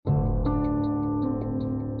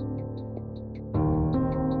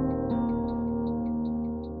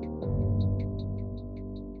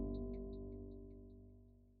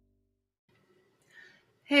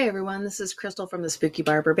Hey everyone, this is Crystal from the Spooky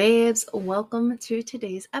Barber Babes. Welcome to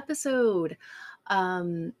today's episode.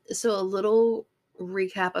 So a little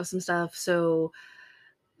recap of some stuff. So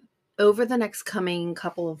over the next coming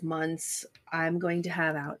couple of months, I'm going to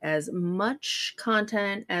have out as much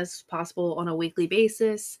content as possible on a weekly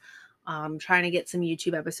basis. Trying to get some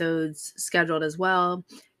YouTube episodes scheduled as well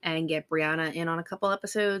and get Brianna in on a couple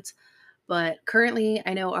episodes. But currently,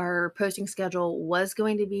 I know our posting schedule was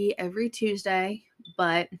going to be every Tuesday,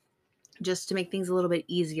 but just to make things a little bit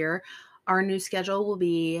easier, our new schedule will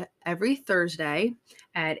be every Thursday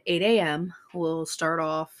at 8 a.m. We'll start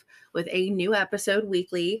off with a new episode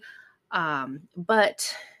weekly.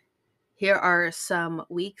 But here are some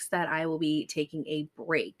weeks that I will be taking a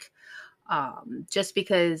break. Just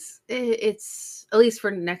because it's, at least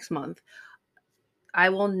for next month, I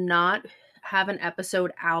will not have an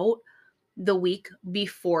episode out the week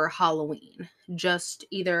before Halloween. Just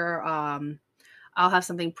either I'll have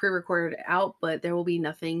something pre-recorded out, but there will be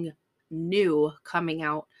nothing new coming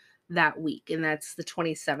out that week, and that's the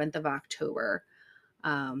 27th of October.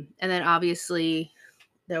 And then obviously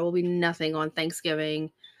there will be nothing on Thanksgiving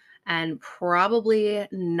and probably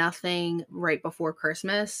nothing right before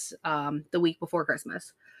Christmas, the week before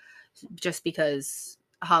Christmas, just because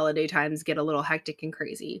holiday times get a little hectic and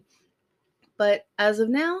crazy. But as of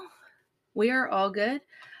now, we are all good.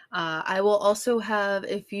 I will also have,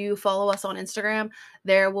 if you follow us on Instagram,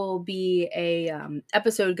 there will be a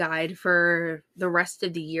episode guide for the rest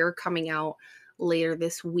of the year coming out later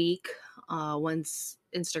this week, once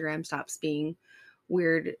Instagram stops being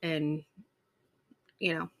weird and,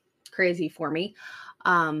 crazy for me.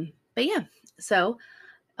 But yeah, so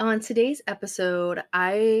on today's episode,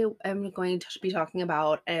 I am going to be talking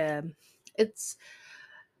about,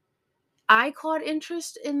 I caught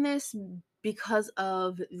interest in this because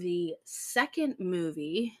of the second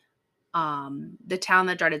movie, The Town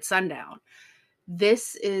That Dreaded Sundown.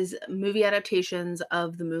 This is movie adaptations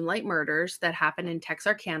of the Moonlight murders that happened in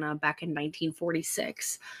Texarkana back in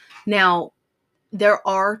 1946. Now, there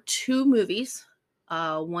are two movies.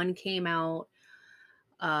 One came out,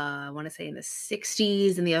 I want to say in the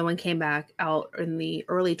 60s, and the other one came back out in the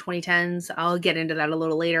early 2010s. I'll get into that a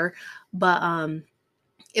little later. But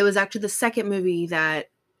it was actually the second movie that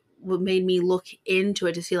made me look into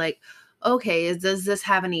it to see, like, okay, does this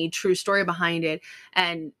have any true story behind it?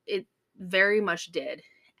 And it very much did.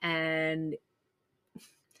 And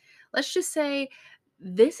let's just say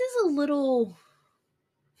this is a little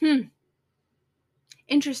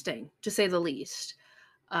interesting, to say the least.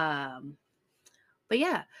 But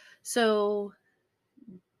yeah, so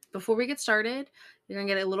before we get started, you're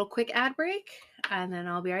gonna get a little quick ad break, and then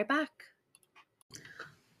I'll be right back.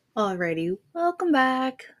 Alrighty, welcome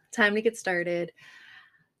back. Time to get started.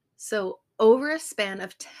 So, over a span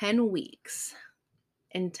of 10 weeks,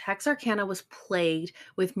 and Texarkana was plagued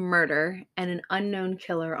with murder and an unknown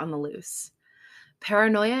killer on the loose.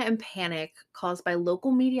 Paranoia and panic caused by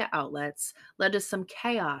local media outlets led to some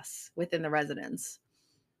chaos within the residents.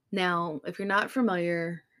 Now, if you're not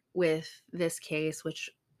familiar with this case, which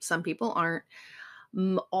some people aren't,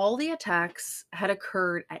 all the attacks had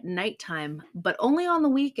occurred at nighttime, but only on the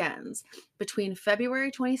weekends between February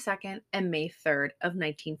 22nd and May 3rd of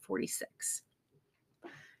 1946.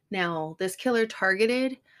 Now, this killer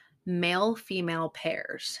targeted male-female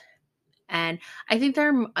pairs. And I think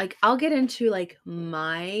they're, like, I'll get into, like,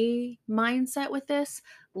 my mindset with this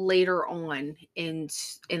later on in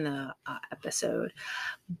the episode.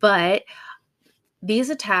 But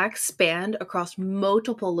these attacks spanned across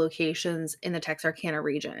multiple locations in the Texarkana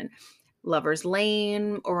region. Lover's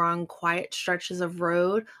Lane, or on quiet stretches of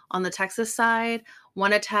road on the Texas side.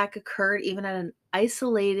 One attack occurred even at an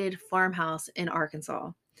isolated farmhouse in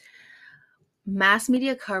Arkansas. Mass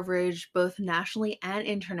media coverage, both nationally and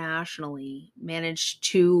internationally, managed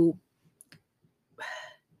to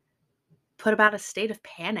put about a state of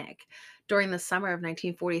panic during the summer of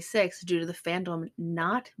 1946 due to the fandom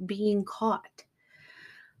not being caught.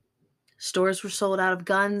 Stores were sold out of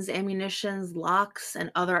guns, ammunition, locks,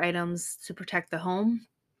 and other items to protect the home.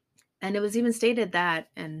 And it was even stated that,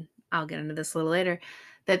 and I'll get into this a little later,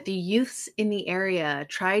 that the youths in the area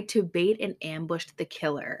tried to bait and ambush the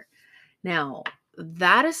killer. Now,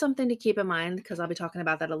 that is something to keep in mind because I'll be talking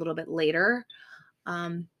about that a little bit later.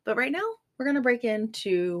 But right now, we're going to break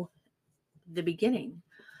into the beginning.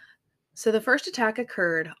 So the first attack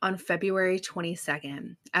occurred on February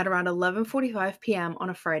 22nd at around 11:45 p.m. on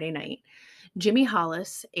a Friday night. Jimmy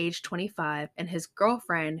Hollis, age 25, and his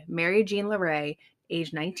girlfriend, Mary Jean LeRae,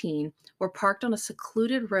 age 19, were parked on a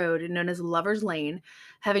secluded road known as Lover's Lane,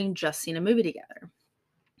 having just seen a movie together.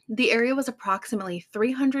 The area was approximately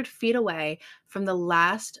 300 feet away from the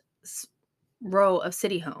last row of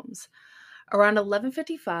city homes. Around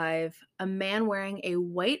 11:55, a man wearing a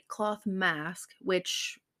white cloth mask,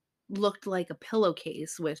 which looked like a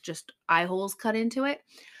pillowcase with just eye holes cut into it,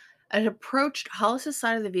 had approached Hollis's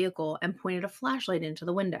side of the vehicle and pointed a flashlight into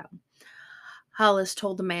the window. Hollis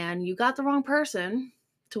told the man, "You got the wrong person,"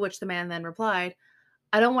 to which the man then replied,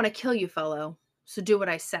 "I don't want to kill you, fellow, so do what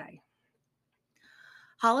I say."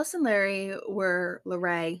 Hollis and Larry,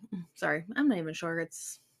 sorry, I'm not even sure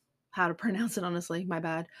it's how to pronounce it, honestly, my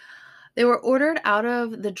bad. They were ordered out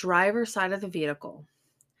of the driver's side of the vehicle.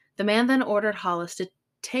 The man then ordered Hollis to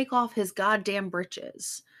take off his goddamn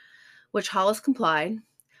breeches, which Hollis complied.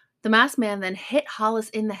 The masked man then hit Hollis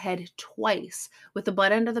in the head twice with the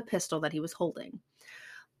butt end of the pistol that he was holding.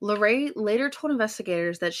 Lorraine later told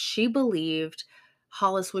investigators that she believed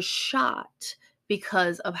Hollis was shot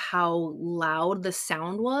because of how loud the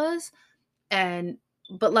sound was,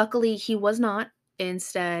 but luckily he was not.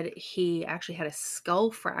 Instead, he actually had a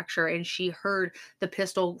skull fracture and she heard the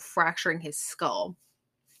pistol fracturing his skull.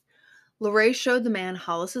 Lorraine showed the man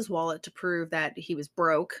Hollis's wallet to prove that he was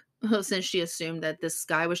broke, since she assumed that this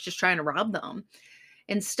guy was just trying to rob them.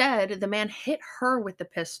 Instead, the man hit her with the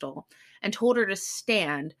pistol and told her to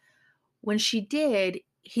stand. When she did,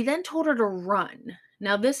 he then told her to run.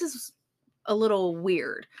 Now, this is a little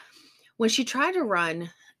weird. When she tried to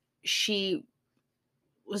run, she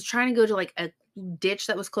was trying to go to like a ditch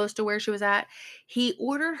that was close to where she was at. He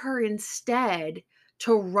ordered her instead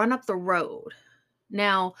to run up the road.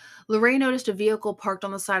 Now, Lorraine noticed a vehicle parked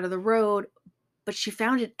on the side of the road, but she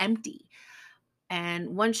found it empty.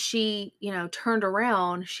 And once she, turned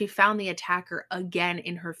around, she found the attacker again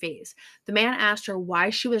in her face. The man asked her why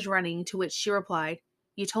she was running, to which she replied,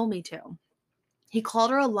 "You told me to." He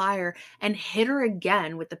called her a liar and hit her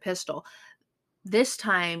again with the pistol. This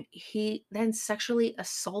time, he then sexually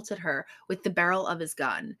assaulted her with the barrel of his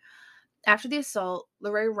gun. After the assault,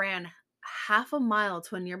 Lorraine ran half a mile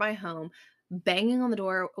to a nearby home, banging on the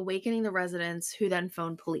door, awakening the residents, who then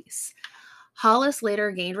phoned police. Hollis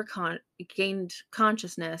later gained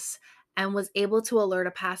consciousness and was able to alert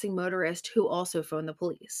a passing motorist, who also phoned the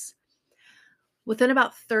police. Within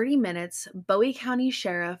about 30 minutes, Bowie County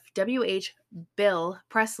Sheriff W.H. Bill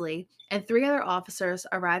Presley and 3 other officers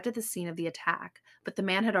arrived at the scene of the attack, but the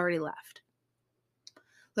man had already left.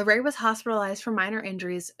 Lorraine was hospitalized for minor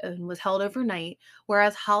injuries and was held overnight,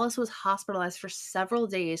 whereas Hollis was hospitalized for several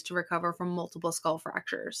days to recover from multiple skull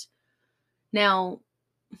fractures. Now,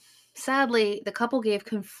 sadly, the couple gave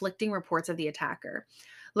conflicting reports of the attacker.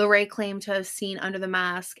 Lorraine claimed to have seen under the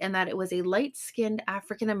mask and that it was a light-skinned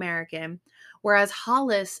African American, whereas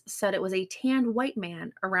Hollis said it was a tanned white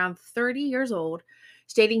man around 30 years old,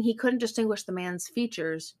 stating he couldn't distinguish the man's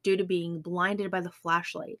features due to being blinded by the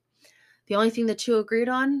flashlight. The only thing the two agreed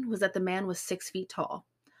on was that the man was 6 feet tall.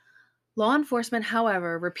 Law enforcement,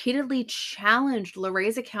 however, repeatedly challenged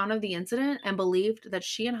Lorraine's account of the incident and believed that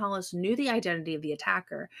she and Hollis knew the identity of the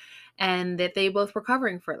attacker and that they both were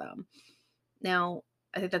covering for them. Now,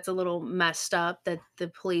 I think that's a little messed up that the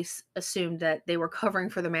police assumed that they were covering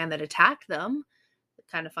for the man that attacked them. I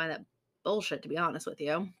kind of find that bullshit, to be honest with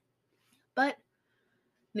you. But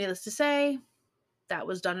needless to say, that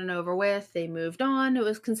was done and over with. They moved on. It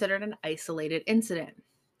was considered an isolated incident.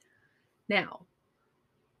 Now,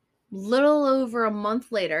 little over a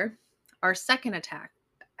month later, our second attack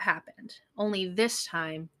happened. Only this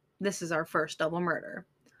time, this is our first double murder.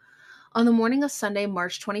 On the morning of Sunday,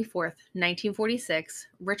 March 24th, 1946,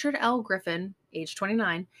 Richard L. Griffin, age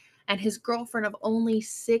 29, and his girlfriend of only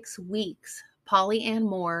 6 weeks, Polly Ann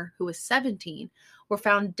Moore, who was 17, were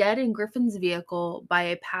found dead in Griffin's vehicle by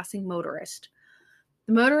a passing motorist.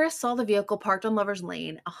 The motorist saw the vehicle parked on Lover's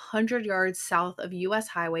Lane, 100 yards south of U.S.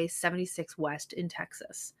 Highway 76 West in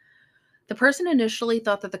Texas. The person initially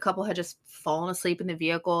thought that the couple had just fallen asleep in the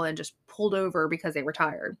vehicle and just pulled over because they were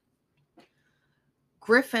tired.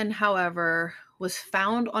 Griffin, however, was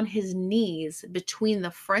found on his knees between the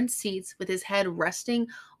front seats with his head resting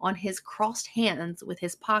on his crossed hands with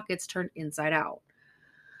his pockets turned inside out.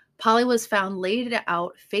 Polly was found laid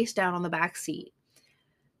out face down on the back seat.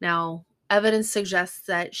 Now, evidence suggests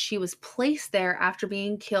that she was placed there after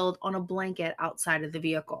being killed on a blanket outside of the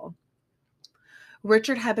vehicle.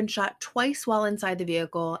 Richard had been shot twice while inside the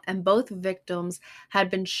vehicle, and both victims had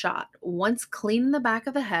been shot, once clean in the back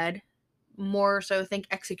of the head, more so think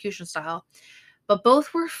execution style, but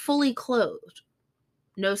both were fully clothed.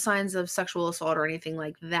 No signs of sexual assault or anything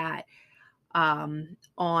like that, on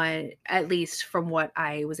at least from what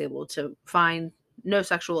I was able to find, no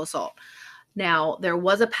sexual assault. Now, there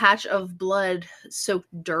was a patch of blood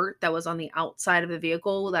soaked dirt that was on the outside of the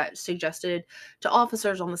vehicle that suggested to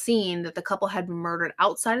officers on the scene that the couple had been murdered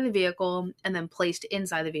outside of the vehicle and then placed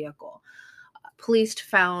inside the vehicle. Police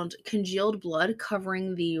found congealed blood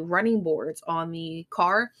covering the running boards on the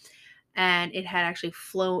car, and it had actually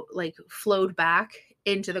flowed back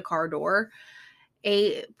into the car door.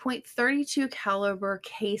 A .32 caliber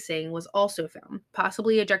casing was also found,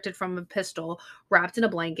 possibly ejected from a pistol wrapped in a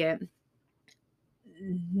blanket.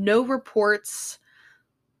 No reports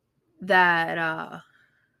that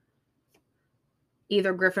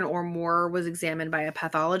either Griffin or Moore was examined by a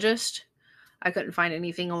pathologist. I couldn't find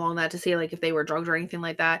anything along that to say like if they were drugged or anything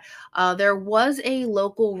like that. There was a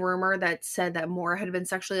local rumor that said that Moore had been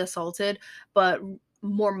sexually assaulted, but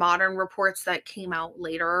more modern reports that came out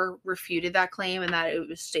later refuted that claim and that it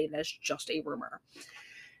was stated as just a rumor.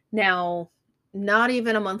 Now, not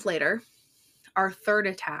even a month later, our third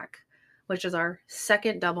attack, which is our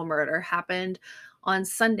second double murder, happened on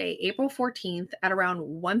Sunday, April 14th at around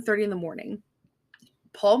 1:30 in the morning.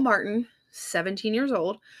 Paul Martin, 17 years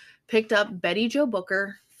old, picked up Betty Jo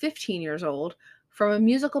Booker, 15 years old, from a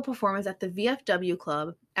musical performance at the VFW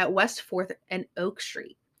Club at West 4th and Oak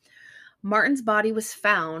Street. Martin's body was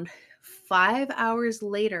found 5 hours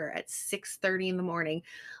later at 6:30 in the morning,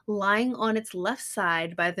 lying on its left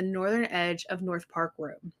side by the northern edge of North Park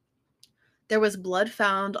Road. There was blood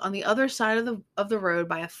found on the other side of the road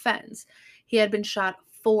by a fence. He had been shot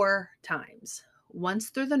 4 times. Once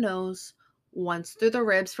through the nose, once through the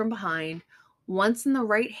ribs from behind, once in the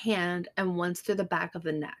right hand, and once through the back of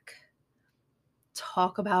the neck.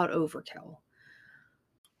 Talk about overkill.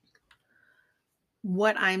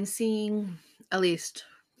 What I'm seeing, at least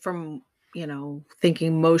from,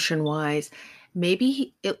 thinking motion wise,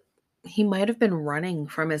 maybe he might have been running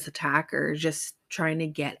from his attacker, just trying to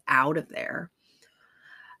get out of there.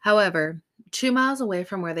 However, 2 miles away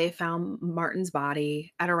from where they found Martin's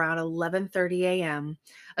body at around 11:30 a.m.,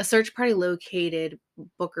 a search party located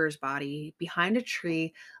Booker's body behind a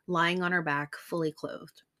tree, lying on her back, fully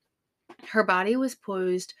clothed. Her body was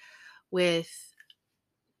poised with,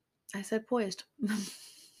 I said poised.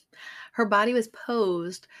 Her body was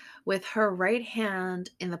posed with her right hand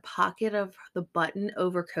in the pocket of the button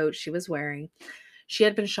overcoat she was wearing. She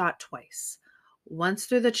had been shot twice, once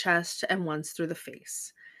through the chest and once through the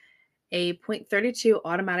face. A .32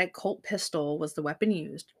 automatic Colt pistol was the weapon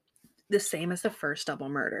used, the same as the first double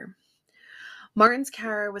murder. Martin's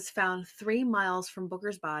car was found 3 miles from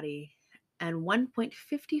Booker's body and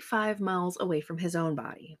 1.55 miles away from his own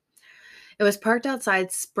body. It was parked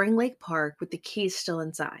outside Spring Lake Park with the keys still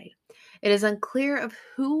inside. It is unclear of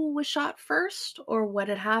who was shot first or what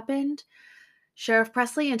had happened. Sheriff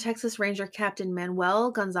Presley and Texas Ranger Captain Manuel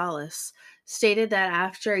Gonzalez stated that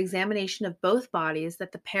after examination of both bodies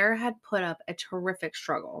that the pair had put up a terrific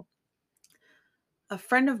struggle. A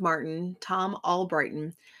friend of Martin, Tom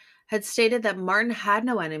Albrighton, had stated that Martin had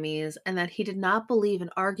no enemies and that he did not believe an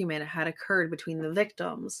argument had occurred between the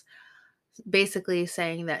victims, basically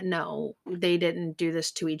saying that no, they didn't do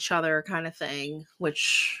this to each other kind of thing,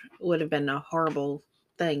 which would have been a horrible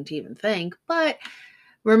thing to even think. But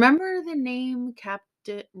remember the name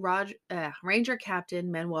Ranger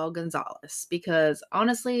Captain Manuel Gonzalez, because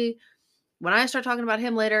honestly, when I start talking about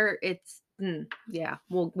him later, it's yeah,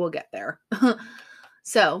 we'll get there.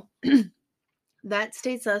 So that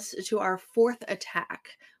states us to our fourth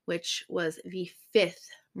attack, which was the fifth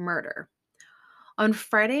murder. On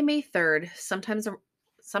Friday, May 3rd,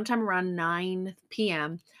 sometime around 9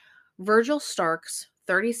 p.m., Virgil Starks,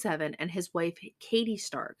 37, and his wife Katie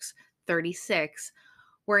Starks, 36,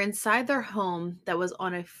 were inside their home that was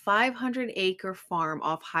on a 500-acre farm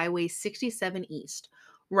off Highway 67 East,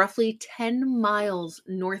 roughly 10 miles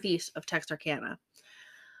northeast of Texarkana.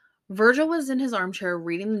 Virgil was in his armchair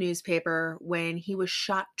reading the newspaper when he was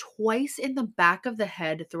shot twice in the back of the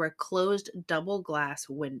head through a closed double glass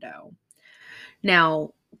window.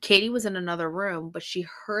 Now, Katie was in another room, but she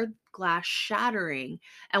heard glass shattering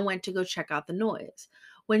and went to go check out the noise.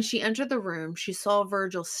 When she entered the room, she saw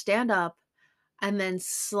Virgil stand up and then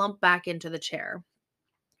slump back into the chair.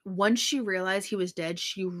 Once she realized he was dead,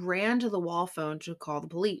 she ran to the wall phone to call the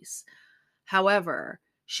police. However,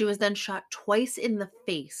 she was then shot twice in the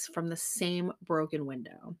face from the same broken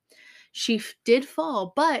window. She did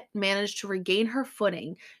fall, but managed to regain her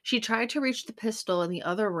footing. She tried to reach the pistol in the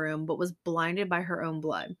other room, but was blinded by her own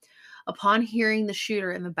blood. Upon hearing the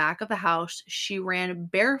shooter in the back of the house, she ran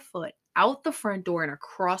barefoot out the front door and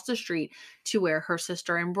across the street to where her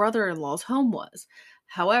sister and brother-in-law's home was.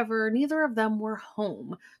 However, neither of them were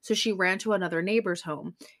home, so she ran to another neighbor's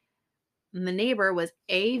home. And the neighbor was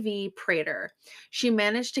A.V. Prater. She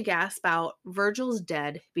managed to gasp out, "Virgil's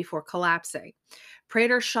dead," before collapsing.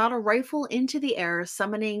 Prater shot a rifle into the air,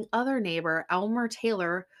 summoning other neighbor Elmer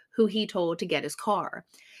Taylor, who he told to get his car.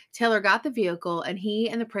 Taylor got the vehicle, and he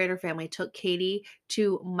and the Prater family took Katie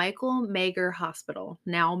to Michael Mager Hospital,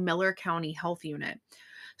 now Miller County Health Unit.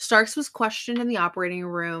 Starks was questioned in the operating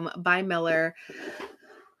room by Miller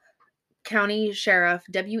County Sheriff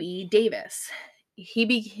W.E. Davis. He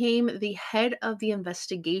became the head of the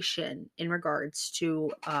investigation in regards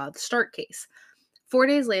to the Stark case. 4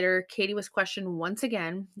 days later, Katie was questioned once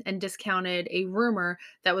again and discounted a rumor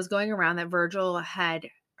that was going around that Virgil had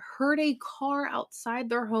heard a car outside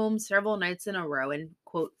their home several nights in a row and,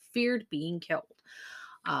 quote, feared being killed.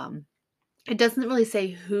 It doesn't really say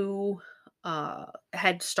who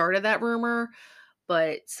had started that rumor,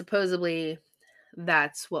 but supposedly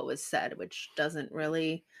that's what was said, which doesn't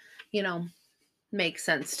really, make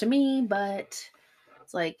sense to me, but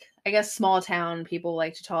it's like, I guess small town people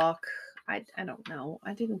like to talk. I don't know.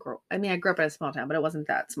 I grew up in a small town, but it wasn't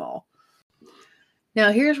that small.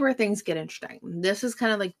 Now, here's where things get interesting. This is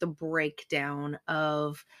kind of like the breakdown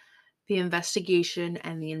of the investigation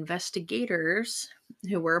and the investigators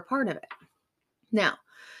who were a part of it. Now,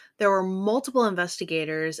 there were multiple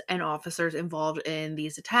investigators and officers involved in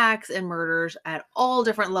these attacks and murders at all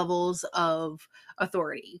different levels of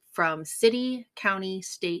authority, from city, county,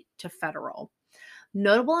 state, to federal.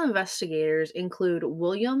 Notable investigators include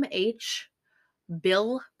William H.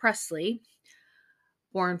 Bill Presley,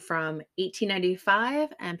 born from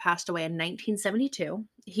 1895 and passed away in 1972.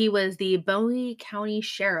 He was the Bowie County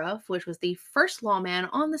Sheriff, which was the first lawman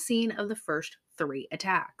on the scene of the first 3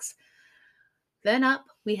 attacks. Then up,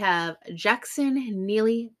 we have Jackson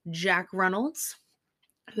Neely Jack Reynolds,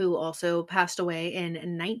 who also passed away in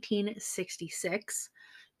 1966,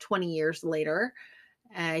 20 years later.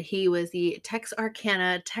 He was the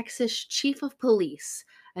Texarkana, Texas Chief of Police,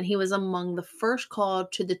 and he was among the first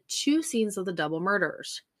called to the 2 scenes of the double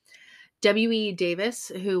murders. W.E. Davis,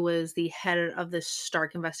 who was the head of the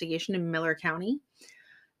Stark investigation in Miller County.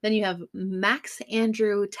 Then you have Max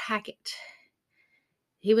Andrew Tackett.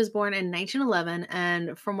 He was born in 1911,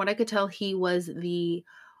 and from what I could tell, he was the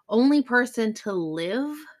only person to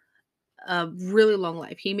live a really long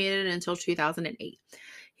life. He made it until 2008.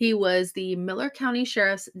 He was the Miller County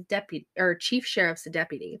Sheriff's deputy, or Chief Sheriff's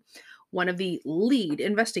deputy, one of the lead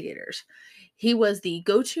investigators. He was the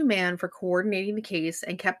go-to man for coordinating the case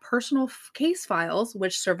and kept personal case files,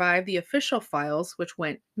 which survived the official files, which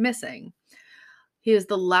went missing. He is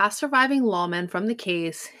the last surviving lawman from the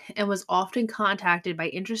case and was often contacted by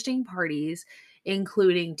interesting parties,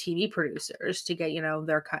 including TV producers, to get,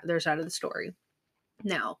 their side of the story.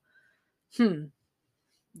 Now,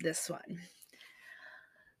 this one.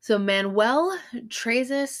 So Manuel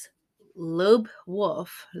Trezis Lobe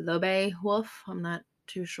Wolf, I'm not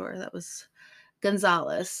too sure. That was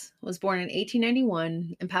Gonzalez, was born in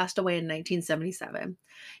 1891 and passed away in 1977.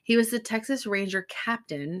 He was the Texas Ranger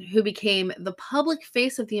captain who became the public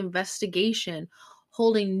face of the investigation,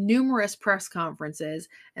 holding numerous press conferences.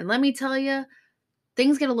 And let me tell you,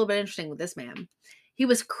 things get a little bit interesting with this man. He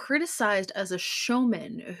was criticized as a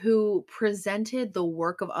showman who presented the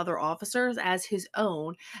work of other officers as his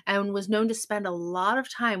own and was known to spend a lot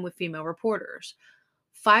of time with female reporters.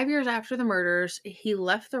 5 years after the murders, he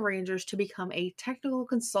left the Rangers to become a technical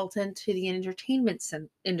consultant to the entertainment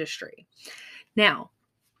industry. Now,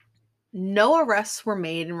 no arrests were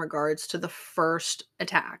made in regards to the first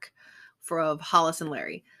attack of Hollis and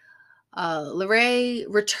Larry. Larry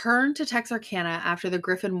returned to Texarkana after the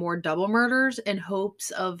Griffin Moore double murders in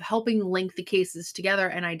hopes of helping link the cases together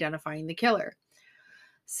and identifying the killer.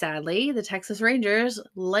 Sadly, the Texas Rangers,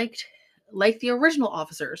 like the original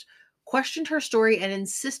officers, questioned her story and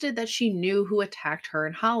insisted that she knew who attacked her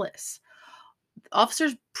and Hollis.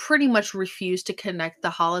 Officers pretty much refused to connect the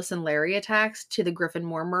Hollis and Larry attacks to the Griffin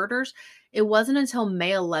Moore murders. It wasn't until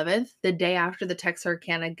May 11th, the day after the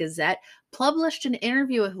Texarkana Gazette published an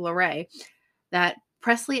interview with Larry, that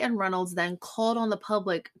Presley and Reynolds then called on the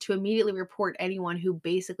public to immediately report anyone who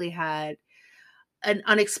basically had an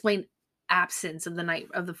unexplained absence of the night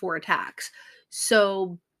of the 4 attacks.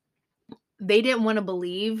 So they didn't want to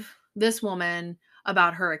believe this woman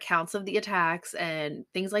about her accounts of the attacks and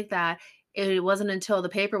things like that. It wasn't until the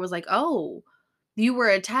paper was like, "Oh, you were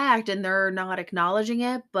attacked," and they're not acknowledging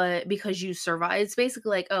it, but because you survived, it's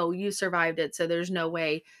basically like, "Oh, you survived it, so there's no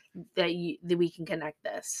way that we can connect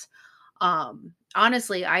this."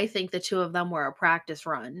 Honestly, I think the 2 of them were a practice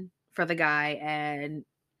run for the guy, and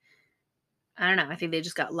I don't know, I think they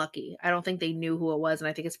just got lucky. I don't think they knew who it was, and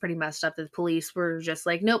I think it's pretty messed up that the police were just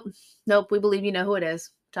like, "Nope, we believe you know who it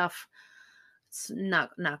is. Tough." It's not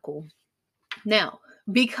cool. Now,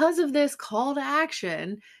 because of this call to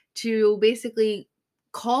action to basically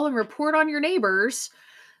call and report on your neighbors,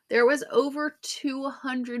 there was over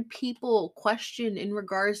 200 people questioned in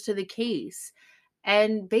regards to the case.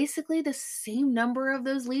 And basically, the same number of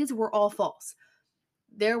those leads were all false.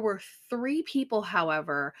 There were 3 people,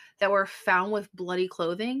 however, that were found with bloody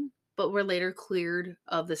clothing, but were later cleared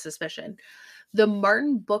of the suspicion. The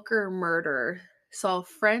Martin Booker murder saw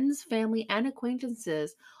friends, family, and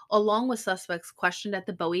acquaintances, along with suspects, questioned at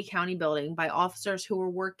the Bowie County building by officers who were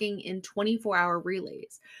working in 24-hour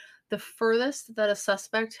relays. The furthest that a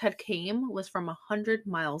suspect had came was from 100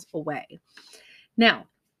 miles away. Now,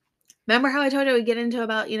 remember how I told you I would get into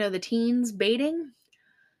about, the teens baiting?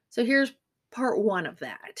 So here's part 1 of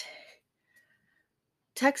that.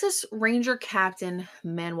 Texas Ranger Captain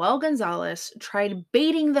Manuel Gonzalez tried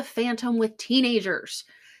baiting the Phantom with teenagers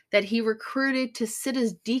that he recruited to sit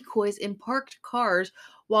as decoys in parked cars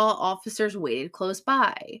while officers waited close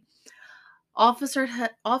by.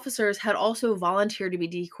 Officers had also volunteered to be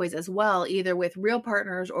decoys as well, either with real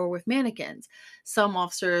partners or with mannequins. Some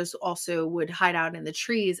officers also would hide out in the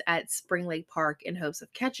trees at Spring Lake Park in hopes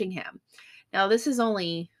of catching him. Now, this is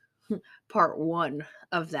only part 1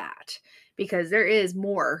 of that, because there is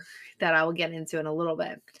more that I will get into in a little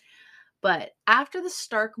bit. But after the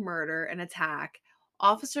Stark murder and attack,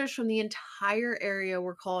 officers from the entire area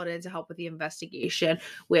were called in to help with the investigation,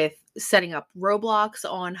 with setting up roadblocks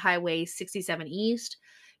on Highway 67 East.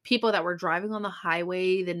 People that were driving on the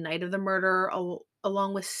highway the night of the murder,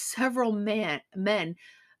 along with several men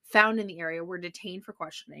found in the area, were detained for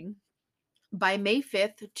questioning. By May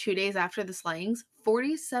 5th, 2 days after the slayings,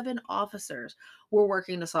 47 officers were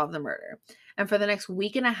working to solve the murder. And for the next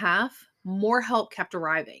week and a half, more help kept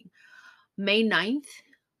arriving. May 9th,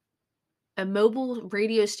 a mobile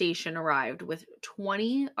radio station arrived with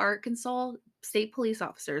 20 Arkansas State Police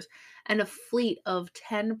officers, and a fleet of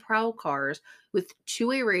 10 prowl cars with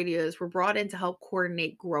two-way radios were brought in to help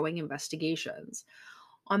coordinate growing investigations.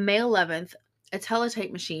 On May 11th, a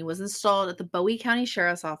teletype machine was installed at the Bowie County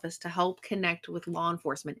Sheriff's Office to help connect with law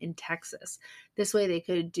enforcement in Texas. This way they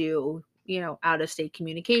could do, out-of-state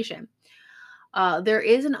communication. There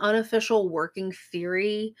is an unofficial working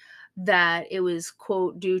theory that it was,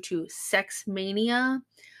 quote, due to sex mania,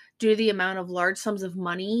 due to the amount of large sums of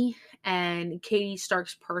money and Katie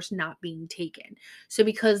Stark's purse not being taken. So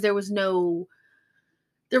because there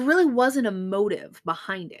really wasn't a motive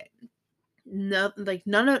behind it. No,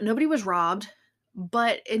 nobody was robbed,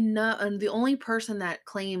 but and the only person that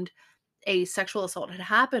claimed a sexual assault had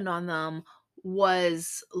happened on them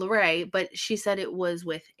was Lorraine, but she said it was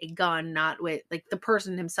with a gun, not with, the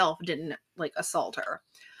person himself didn't, assault her.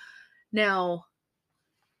 Now,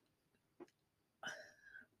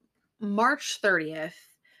 March 30th,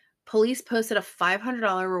 police posted a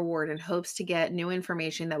 $500 reward in hopes to get new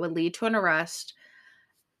information that would lead to an arrest,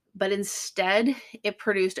 but instead, it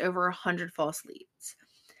produced over 100 false leads.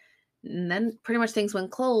 And then pretty much things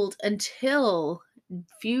went cold until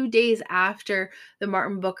few days after the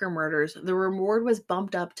Martin Booker murders. The reward was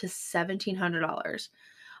bumped up to $1,700.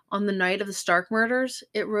 On the night of the Stark murders,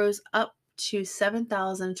 it rose up to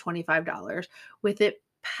 $7,025, with it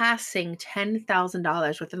passing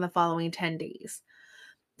 $10,000 within the following 10 days.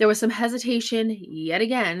 There was some hesitation, yet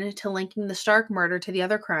again, to linking the Stark murder to the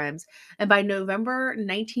other crimes, and by November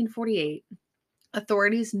 1948,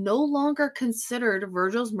 authorities no longer considered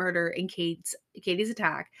Virgil's murder and Katie's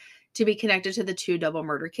attack to be connected to the two double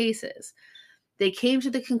murder cases. They came to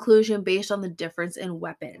the conclusion based on the difference in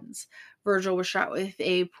weapons. Virgil was shot with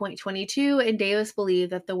a .22, and Davis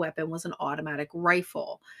believed that the weapon was an automatic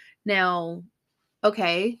rifle. Now,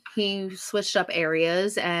 okay, he switched up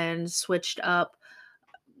areas and switched up,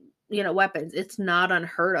 weapons. It's not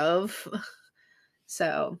unheard of.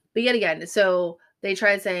 So, but yet again, so they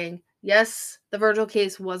tried saying, yes, the Virgil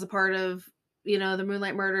case was a part of, the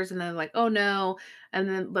Moonlight murders, and then like, oh no. And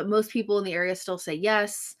then, but most people in the area still say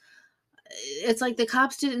yes. It's like the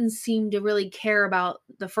cops didn't seem to really care about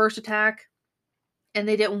the first attack, and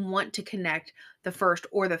they didn't want to connect the first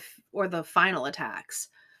or the final attacks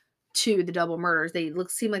to the double murders. They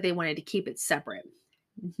seemed like they wanted to keep it separate.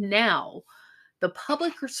 Now, the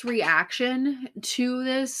public's reaction to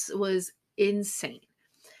this was insane.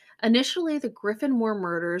 Initially, the Griffin Moore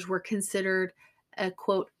murders were considered a,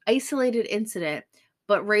 quote, isolated incident,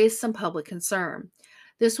 but raised some public concern.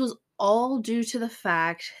 This was all due to the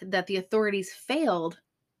fact that the authorities failed,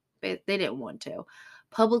 they didn't want to,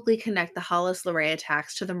 publicly connect the Hollis-LeRae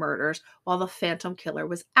attacks to the murders while the Phantom Killer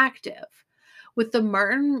was active. With the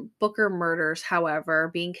Martin Booker murders, however,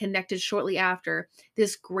 being connected shortly after,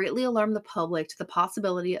 this greatly alarmed the public to the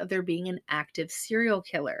possibility of there being an active serial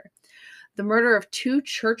killer. The murder of two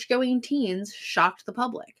church-going teens shocked the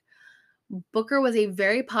public. Booker was a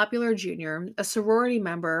very popular junior, a sorority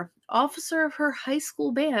member, officer of her high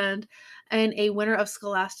school band, and a winner of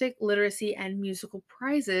scholastic literacy and musical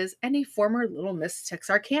prizes, and a former Little Miss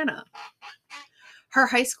Texarkana. Her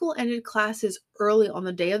high school ended classes early on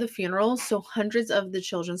the day of the funeral, so hundreds of the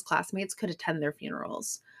children's classmates could attend their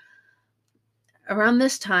funerals. Around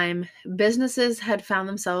this time, businesses had found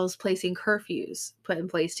themselves placing curfews put in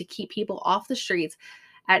place to keep people off the streets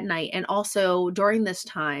at night. And also during this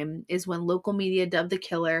time is when local media dubbed the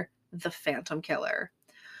killer the Phantom Killer.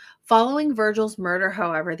 Following Virgil's murder,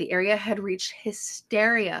 however, the area had reached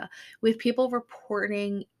hysteria, with people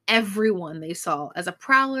reporting everyone they saw as a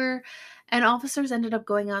prowler, and officers ended up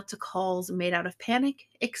going out to calls made out of panic,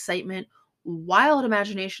 excitement, wild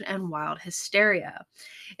imagination, and wild hysteria.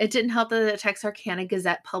 It didn't help that the Texarkana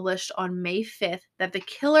Gazette published on May 5th that the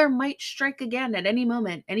killer might strike again at any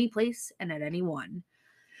moment, any place, and at anyone.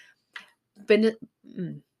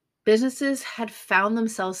 Businesses had found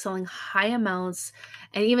themselves selling high amounts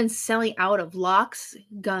and even selling out of locks,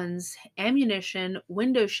 guns, ammunition,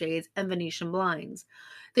 window shades, and Venetian blinds.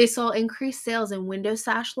 They saw increased sales in window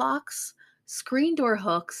sash locks, screen door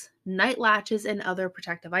hooks, night latches, and other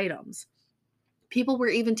protective items. People were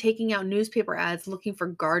even taking out newspaper ads looking for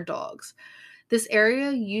guard dogs. This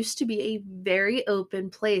area used to be a very open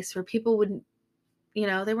place where people would,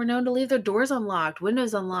 they were known to leave their doors unlocked,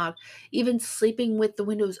 windows unlocked, even sleeping with the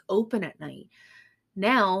windows open at night.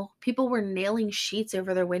 Now, people were nailing sheets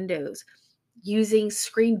over their windows, using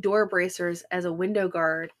screen door bracers as a window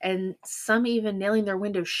guard, and some even nailing their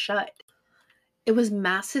windows shut. It was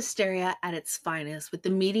mass hysteria at its finest, with the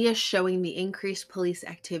media showing the increased police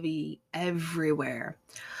activity everywhere.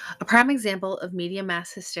 A prime example of media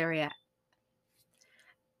mass hysteria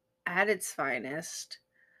at its finest,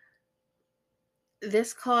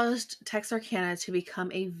 this caused Texarkana to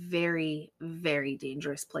become a very, very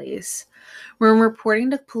dangerous place. When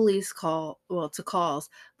reporting to calls,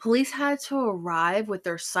 police had to arrive with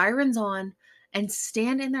their sirens on and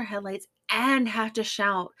stand in their headlights and had to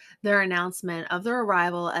shout their announcement of their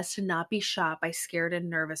arrival as to not be shot by scared and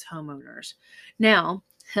nervous homeowners. Now,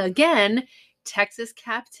 again, Texas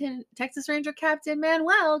Ranger Captain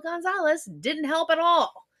Manuel Gonzalez didn't help at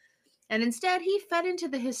all. And instead, he fed into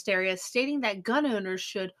the hysteria, stating that gun owners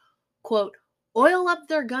should, quote, oil up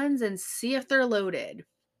their guns and see if they're loaded,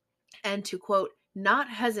 and to, quote, not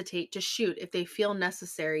hesitate to shoot if they feel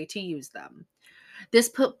necessary to use them. This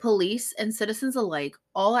put police and citizens alike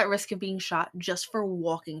all at risk of being shot just for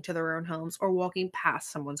walking to their own homes or walking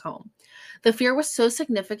past someone's home. The fear was so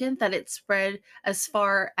significant that it spread as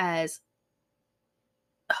far as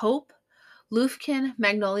Hope, Lufkin,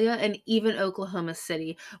 Magnolia, and even Oklahoma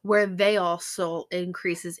City, where they all saw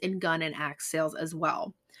increases in gun and axe sales as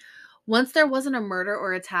well. Once there wasn't a murder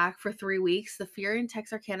or attack for 3 weeks, the fear in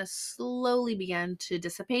Texarkana slowly began to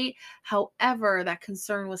dissipate. However, that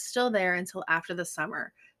concern was still there until after the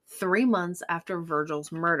summer, 3 months after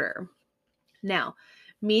Virgil's murder. Now,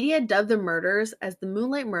 media dubbed the murders as the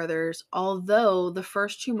Moonlight murders, although the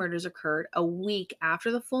first two murders occurred a week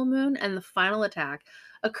after the full moon and the final attack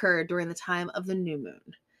occurred during the time of the new moon.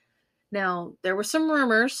 Now, there were some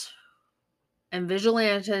rumors and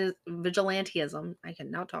vigilantism, I can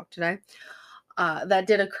now talk today, that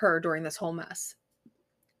did occur during this whole mess.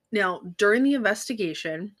 Now, during the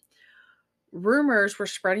investigation, rumors were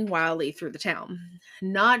spreading wildly through the town,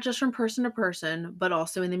 not just from person to person, but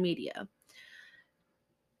also in the media.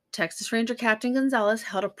 Texas Ranger Captain Gonzalez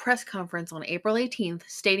held a press conference on April 18th,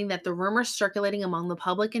 stating that the rumors circulating among the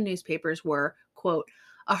public and newspapers were, quote,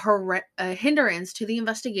 a hindrance to the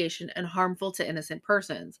investigation and harmful to innocent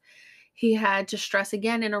persons. He had to stress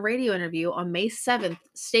again in a radio interview on May 7th,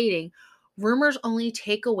 stating, rumors only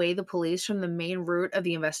take away the police from the main route of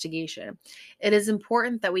the investigation. It is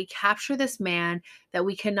important that we capture this man, that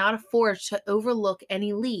we cannot afford to overlook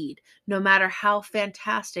any lead, no matter how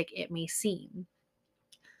fantastic it may seem.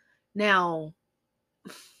 Now,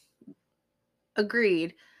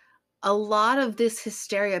 agreed, a lot of this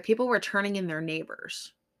hysteria, people were turning in their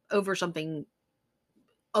neighbors over something.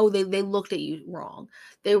 Oh, they looked at you wrong.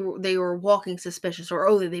 They were walking suspicious,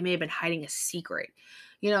 or they may have been hiding a secret.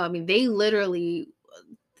 They literally,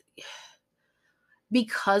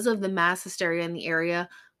 because of the mass hysteria in the area,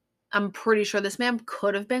 I'm pretty sure this man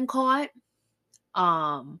could have been caught.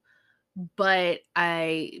 But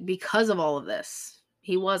because of all of this,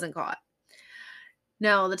 he wasn't caught.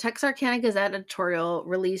 Now, the Texarkana Gazette editorial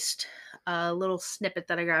released a little snippet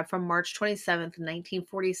that I grabbed from March 27th,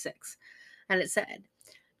 1946, and it said,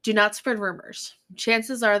 "Do not spread rumors.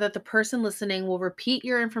 Chances are that the person listening will repeat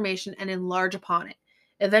your information and enlarge upon it,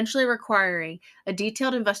 eventually requiring a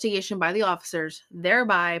detailed investigation by the officers,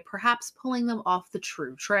 thereby perhaps pulling them off the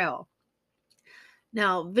true trail."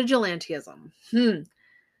 Now, vigilantism.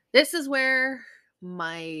 This is where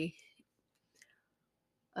my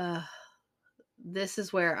uh this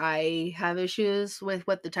is where I have issues with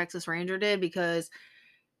what the Texas Ranger did, because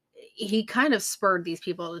he kind of spurred these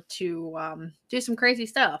people to do some crazy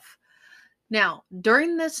stuff. Now,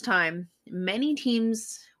 during this time, many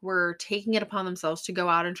teams were taking it upon themselves to go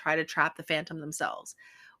out and try to trap the Phantom themselves.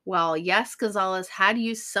 While, yes, Gonzalez had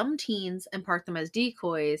used some teens and parked them as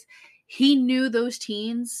decoys, he knew those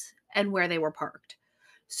teens and where they were parked.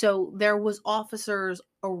 So there was officers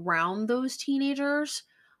around those teenagers.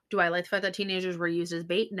 Do I like the fact that teenagers were used as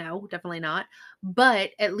bait? No, definitely not.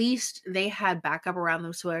 But at least they had backup around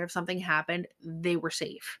them, so if something happened, they were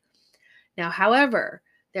safe. Now, however,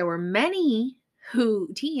 there were many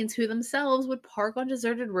teens who themselves would park on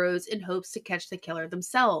deserted roads in hopes to catch the killer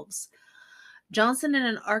themselves. Johnson and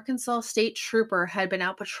an Arkansas state trooper had been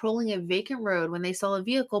out patrolling a vacant road when they saw a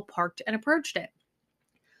vehicle parked and approached it.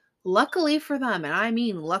 Luckily for them, and I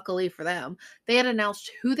mean luckily for them, they had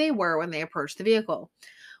announced who they were when they approached the vehicle.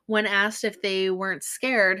 When asked if they weren't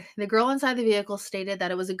scared, the girl inside the vehicle stated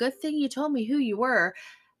that it was a good thing you told me who you were,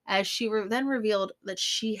 as she then revealed that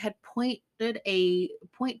she had pointed a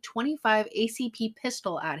 .25 ACP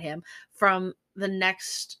pistol at him from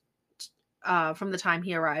from the time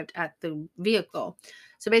he arrived at the vehicle.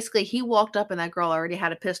 So basically, he walked up and that girl already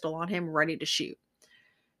had a pistol on him, ready to shoot.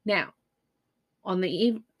 Now, on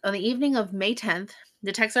the evening of May 10th,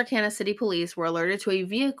 the Texarkana City Police were alerted to a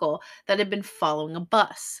vehicle that had been following a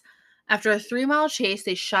bus. After a 3-mile chase,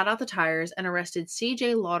 they shot out the tires and arrested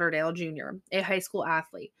C.J. Lauderdale Jr., a high school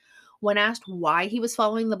athlete. When asked why he was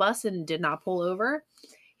following the bus and did not pull over,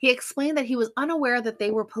 he explained that he was unaware that they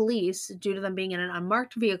were police due to them being in an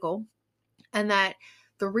unmarked vehicle, and that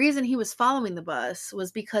the reason he was following the bus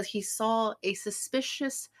was because he saw a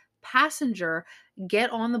suspicious passenger get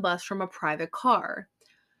on the bus from a private car.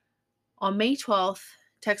 On May 12th,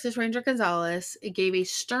 Texas Ranger Gonzalez gave a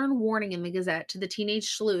stern warning in the Gazette to the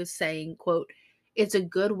teenage sleuth, saying, quote, "It's a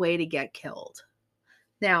good way to get killed."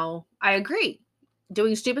 Now, I agree.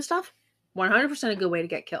 Doing stupid stuff, 100% a good way to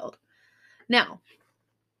get killed. Now,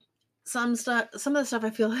 some of the stuff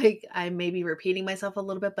I feel like I may be repeating myself a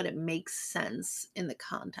little bit, but it makes sense in the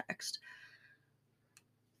context.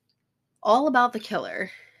 All about the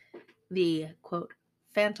killer, the quote,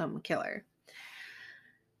 Phantom Killer.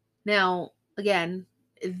 Now, again,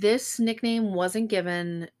 this nickname wasn't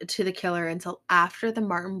given to the killer until after the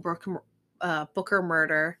Martin Booker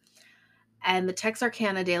murder, and the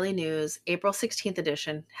Texarkana Daily News, April 16th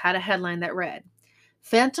edition, had a headline that read,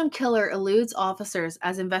 "Phantom Killer Eludes Officers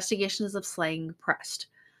as Investigations of Slaying Pressed."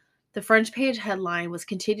 The French page headline was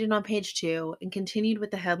continued on page 2 and continued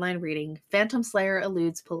with the headline reading, "Phantom Slayer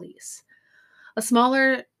Eludes Police." A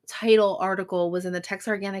smaller title article was in the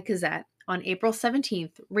Texarkana Gazette on April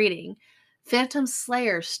 17th, reading, "Phantom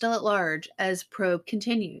Slayer Still at Large as Probe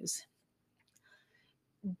Continues."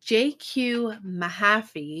 J.Q.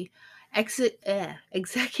 Mahaffey,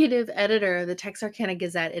 executive editor of the Texarkana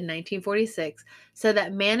Gazette in 1946, said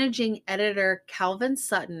that managing editor Calvin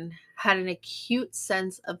Sutton had an acute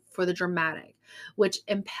sense for the dramatic, which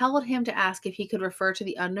impelled him to ask if he could refer to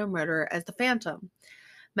the unknown murderer as the Phantom.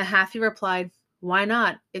 Mahaffey replied, "Why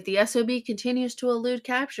not? If the SOB continues to elude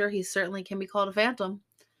capture, he certainly can be called a phantom."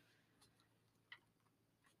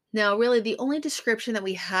 Now, really, the only description that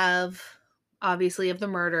we have, obviously, of the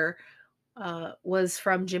murder was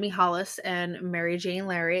from Jimmy Hollis and Mary Jane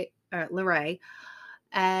Leray.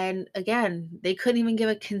 And again, they couldn't even give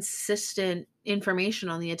a consistent information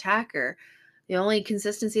on the attacker. The only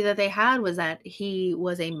consistency that they had was that he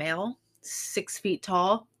was a male, 6 feet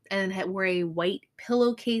tall, and wore a white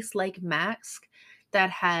pillowcase-like mask that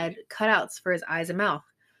had cutouts for his eyes and mouth.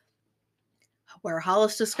 Where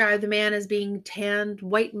Hollis described the man as being tanned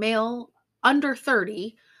white male under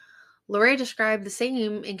 30, Leray described the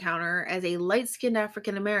same encounter as a light-skinned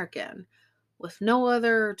African American. With no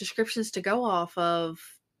other descriptions to go off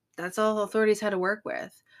of, that's all authorities had to work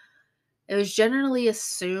with. It was generally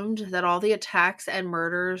assumed that all the attacks and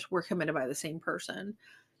murders were committed by the same person.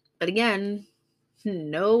 But again,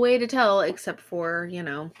 no way to tell except for,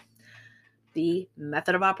 the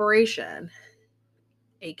method of operation,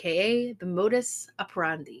 aka the modus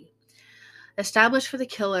operandi. Established for the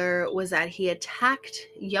killer was that he attacked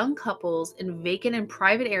young couples in vacant and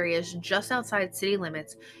private areas just outside city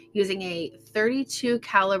limits using a .32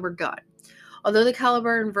 caliber gun. Although the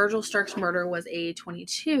caliber in Virgil Stark's murder was a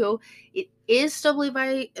 .22, it is still believed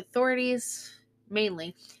by authorities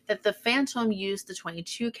mainly that the Phantom used the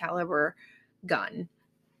 .22 caliber gun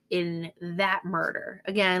in that murder.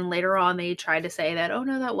 Again, later on they tried to say that, oh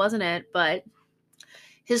no, that wasn't it, but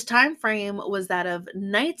his time frame was that of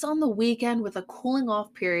nights on the weekend with a cooling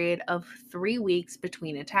off period of 3 weeks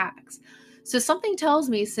between attacks. So something tells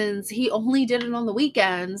me since he only did it on the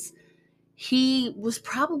weekends, he was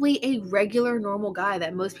probably a regular normal guy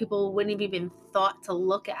that most people wouldn't have even thought to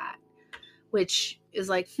look at, which is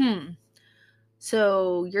like,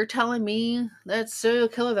 so you're telling me that serial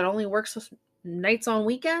killer that only works nights on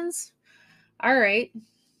weekends? All right.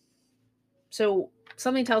 So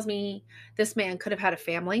something tells me this man could have had a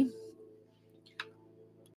family.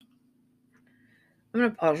 I'm going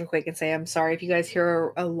to pause real quick and say I'm sorry if you guys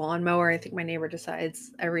hear a lawnmower. I think my neighbor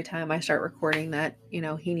decides every time I start recording that,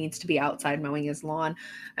 he needs to be outside mowing his lawn.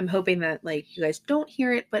 I'm hoping that, you guys don't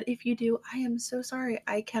hear it, but if you do, I am so sorry.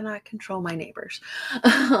 I cannot control my neighbors.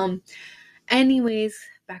 Anyways,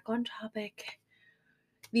 back on topic.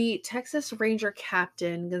 The Texas Ranger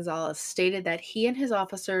Captain Gonzalez stated that he and his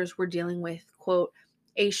officers were dealing with, quote,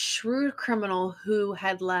 a shrewd criminal who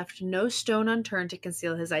had left no stone unturned to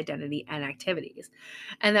conceal his identity and activities,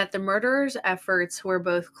 and that the murderer's efforts were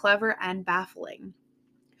both clever and baffling.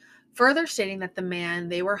 Further stating that the man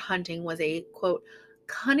they were hunting was a, quote,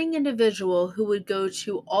 cunning individual who would go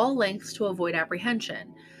to all lengths to avoid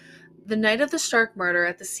apprehension. The night of the Stark murder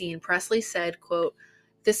at the scene, Presley said, quote,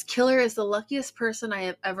 this killer is the luckiest person I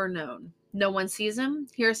have ever known. No one sees him,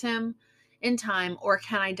 hears him in time, or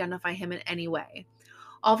can identify him in any way.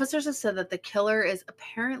 Officers have said that the killer is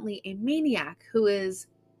apparently a maniac who is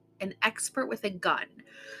an expert with a gun.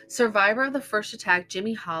 Survivor of the first attack,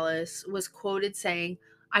 Jimmy Hollis, was quoted saying,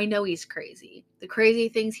 I know he's crazy. The crazy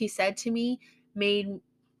things he said to me made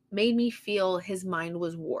me feel his mind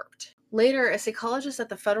was warped. Later, a psychologist at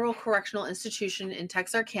the Federal Correctional Institution in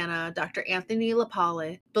Texarkana, Dr. Anthony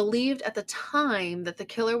LaPalle, believed at the time that the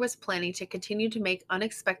killer was planning to continue to make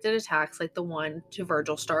unexpected attacks like the one to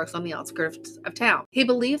Virgil Starks on the outskirts of town. He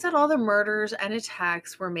believed that all the murders and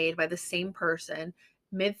attacks were made by the same person,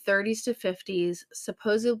 mid-30s to 50s,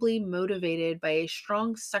 supposedly motivated by a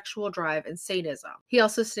strong sexual drive and sadism. He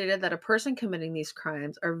also stated that a person committing these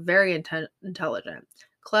crimes are very intelligent,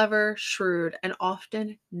 clever, shrewd, and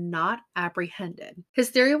often not apprehended.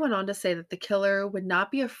 His theory went on to say that the killer would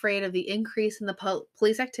not be afraid of the increase in the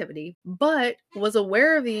police activity, but was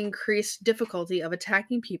aware of the increased difficulty of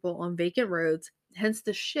attacking people on vacant roads, hence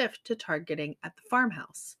the shift to targeting at the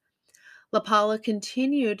farmhouse. LaPalle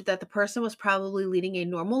continued that the person was probably leading a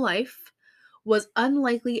normal life, was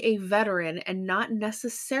unlikely a veteran, and not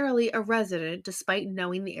necessarily a resident despite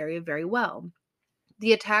knowing the area very well.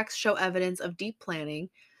 The attacks show evidence of deep planning.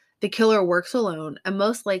 The killer works alone and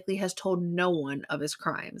most likely has told no one of his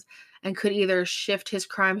crimes and could either shift his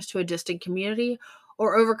crimes to a distant community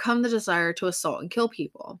or overcome the desire to assault and kill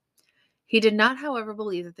people. He did not, however,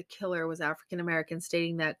 believe that the killer was African American,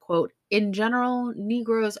 stating that, quote, in general,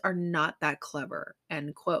 Negroes are not that clever,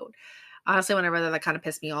 end quote. Honestly, when I read that, that kind of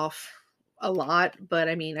pissed me off a lot, but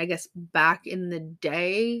I mean, I guess back in the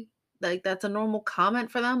day, that's a normal comment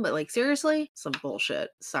for them, but seriously, some bullshit.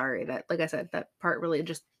 Sorry, that, like I said, that part really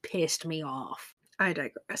just pissed me off. I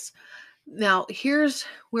digress. Now, here's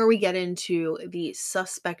where we get into the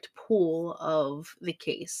suspect pool of the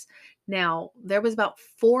case. Now, there was about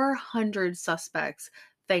 400 suspects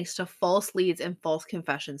thanks to false leads and false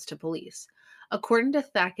confessions to police. According to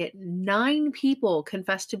Thackett, 9 people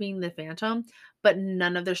confessed to being the Phantom, but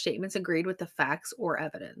none of their statements agreed with the facts or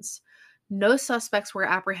evidence. No suspects were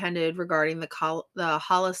apprehended regarding the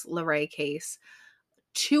Hollis LeRae case.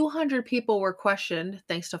 200 people were questioned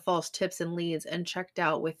thanks to false tips and leads and checked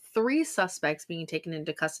out, with 3 suspects being taken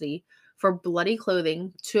into custody for bloody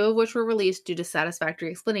clothing, 2 of which were released due to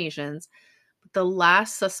satisfactory explanations. The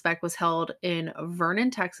last suspect was held in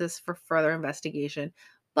Vernon, Texas for further investigation,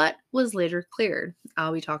 but was later cleared.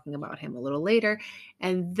 I'll be talking about him a little later.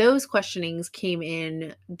 And those questionings came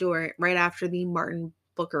in right after the Martin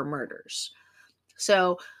Booker murders.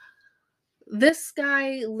 So this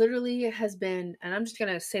guy literally has been, and I'm just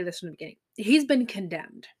going to say this from the beginning, he's been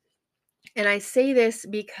condemned. And I say this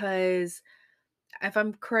because, if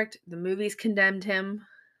I'm correct, the movies condemned him.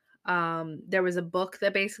 There was a book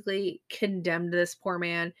that basically condemned this poor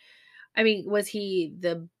man. I mean, was he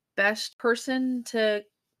the best person to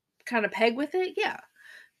kind of peg with it? Yeah.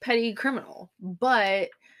 Petty criminal. But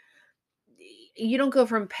you don't go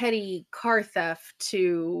from petty car theft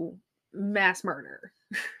to mass murder.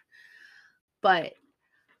 But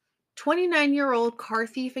 29-year-old car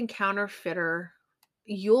thief and counterfeiter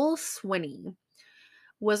Yul Swinney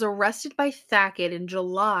was arrested by Thackett in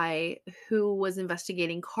July, who was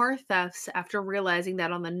investigating car thefts after realizing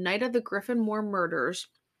that on the night of the Griffin Moore murders,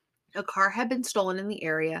 a car had been stolen in the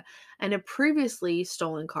area and a previously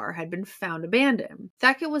stolen car had been found abandoned.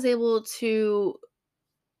 Thackett was able to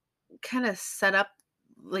kind of set up,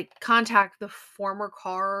 like, contact the former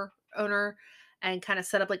car owner and kind of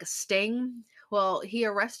set up like a sting. Well, he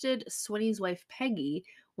arrested Swinney's wife, Peggy,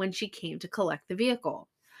 when she came to collect the vehicle.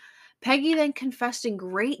 Peggy then confessed in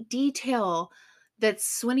great detail that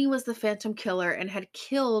Swinney was the Phantom Killer and had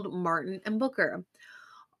killed Martin and Booker.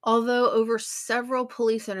 Although over several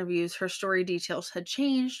police interviews her story details had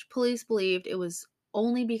changed, police believed it was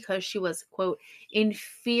only because she was, quote, in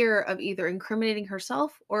fear of either incriminating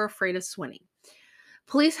herself or afraid of Swinney.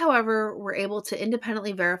 Police, however, were able to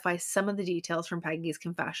independently verify some of the details from Peggy's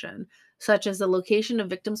confession, such as the location of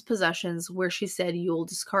victims' possessions where she said Yule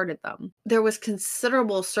discarded them. There was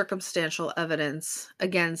considerable circumstantial evidence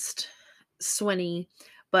against Swinney,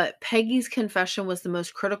 but Peggy's confession was the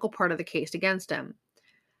most critical part of the case against him.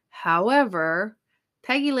 However,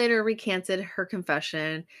 Peggy later recanted her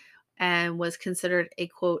confession and was considered a,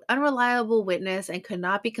 quote, unreliable witness and could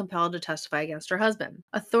not be compelled to testify against her husband.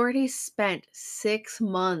 Authorities spent 6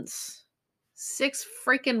 months, 6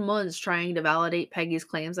 freaking months trying to validate Peggy's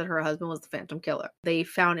claims that her husband was the Phantom Killer. They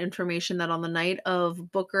found information that on the night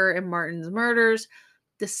of Booker and Martin's murders,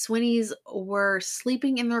 the Swinneys were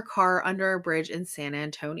sleeping in their car under a bridge in San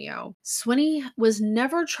Antonio. Swinney was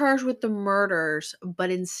never charged with the murders, but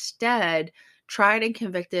instead tried and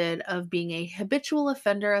convicted of being a habitual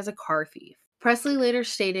offender as a car thief. Presley later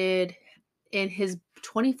stated in his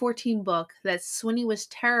 2014 book that Swinney was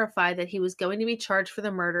terrified that he was going to be charged for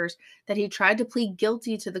the murders, that he tried to plead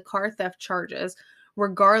guilty to the car theft charges,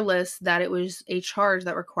 regardless that it was a charge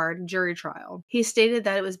that required a jury trial. He stated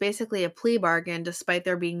that it was basically a plea bargain despite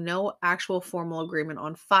there being no actual formal agreement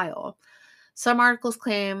on file. Some articles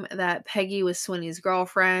claim that Peggy was Swinney's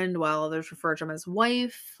girlfriend, while others refer to him as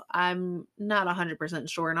wife. I'm not 100%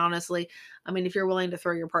 sure, and honestly, I mean, if you're willing to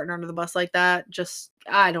throw your partner under the bus like that,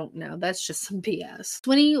 I don't know, that's just some BS.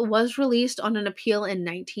 Swinney was released on an appeal in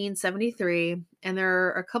 1973, and there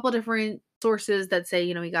are a couple different sources that say,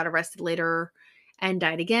 he got arrested later and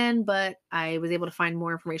died again, but I was able to find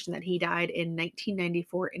more information that he died in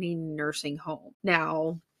 1994 in a nursing home.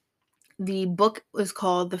 Now, the book was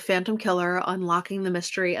called The Phantom Killer: Unlocking the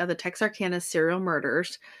Mystery of the Texarkana Serial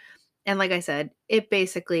Murders. And like I said, it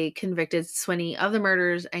basically convicted Swinney of the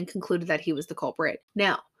murders and concluded that he was the culprit.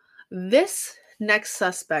 Now, this next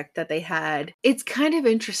suspect that they had, it's kind of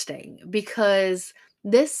interesting because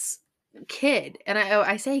this kid, and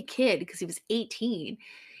I say kid because he was 18,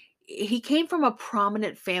 he came from a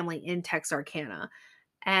prominent family in Texarkana,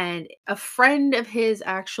 and a friend of his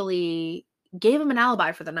actually gave him an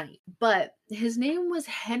alibi for the night. But his name was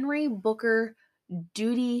Henry Booker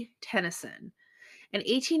Duty Tennyson, an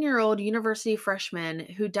 18-year-old university freshman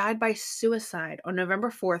who died by suicide on November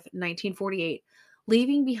 4th, 1948,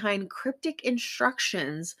 leaving behind cryptic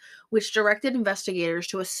instructions which directed investigators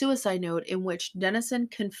to a suicide note in which Dennison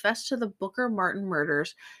confessed to the Booker Martin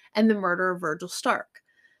murders and the murder of Virgil Stark.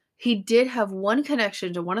 He did have one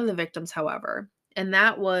connection to one of the victims, however, and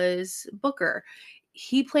that was Booker.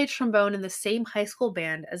 He played trombone in the same high school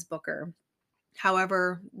band as Booker.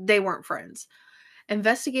 However, they weren't friends.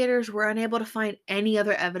 Investigators were unable to find any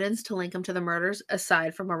other evidence to link him to the murders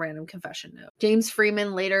aside from a random confession note. James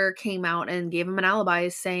Freeman later came out and gave him an alibi,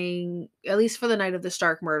 saying, at least for the night of the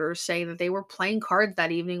Stark murders, saying that they were playing cards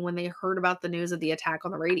that evening when they heard about the news of the attack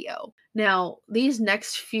on the radio. Now, these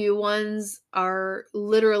next few ones are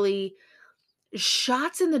literally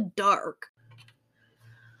shots in the dark.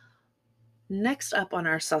 Next up on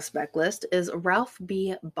our suspect list is Ralph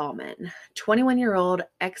B. Bauman, 21-year-old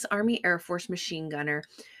ex-Army Air Force machine gunner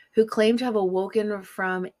who claimed to have awoken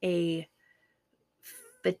from a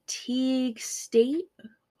fatigue state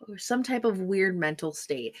or some type of weird mental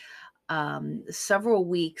state. Several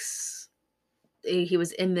weeks he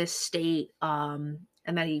was in this state, and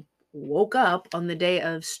that he woke up on the day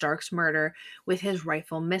of Stark's murder with his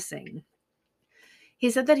rifle missing. He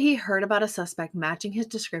said that he heard about a suspect matching his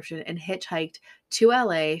description and hitchhiked to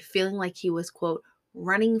LA feeling like he was, quote,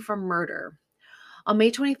 running from murder. On May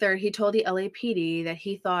 23rd, he told the LAPD that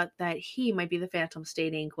he thought that he might be the Phantom,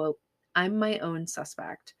 stating, quote, I'm my own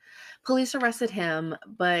suspect. Police arrested him,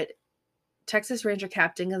 but Texas Ranger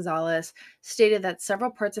Captain Gonzalez stated that several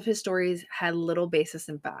parts of his stories had little basis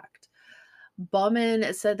in fact.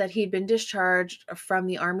 Bauman said that he'd been discharged from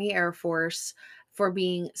the Army Air Force for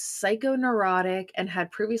being psychoneurotic and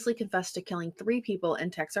had previously confessed to killing 3 people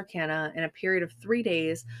in Texarkana in a period of 3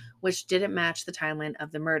 days, which didn't match the timeline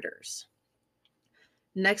of the murders.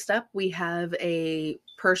 Next up, we have a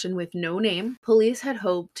person with no name. Police had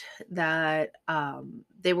hoped that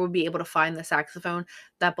they would be able to find the saxophone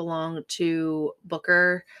that belonged to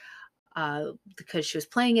Booker because she was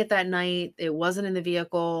playing it that night. It wasn't in the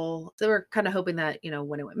vehicle. They were kind of hoping that,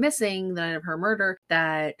 when it went missing, the night of her murder,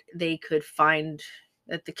 that they could find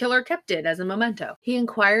that the killer kept it as a memento. He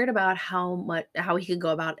inquired about how he could go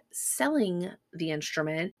about selling the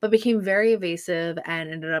instrument, but became very evasive and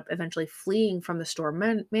ended up eventually fleeing from the store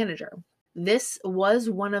manager. This was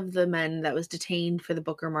one of the men that was detained for the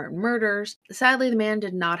Booker Martin murders. Sadly, the man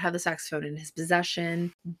did not have the saxophone in his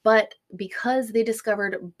possession, but because they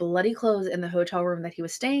discovered bloody clothes in the hotel room that he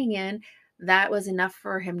was staying in, that was enough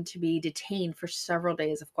for him to be detained for several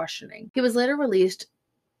days of questioning. He was later released,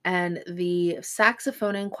 and the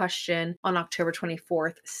saxophone in question on October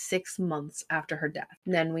 24th, 6 months after her death.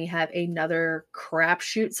 Then we have another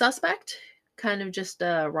crapshoot suspect, kind of just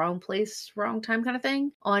a wrong place, wrong time kind of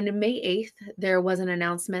thing. On May 8th, there was an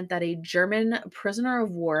announcement that a German prisoner of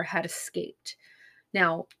war had escaped.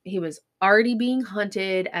 Now, he was already being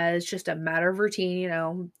hunted as just a matter of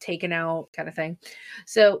routine, taken out kind of thing.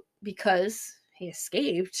 So, because he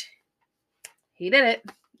escaped, he did it.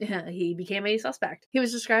 He became a suspect. He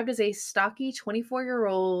was described as a stocky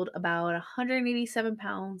 24-year-old, about 187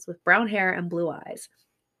 pounds, with brown hair and blue eyes.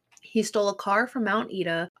 He stole a car from Mount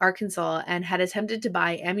Ida, Arkansas, and had attempted to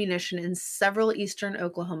buy ammunition in several eastern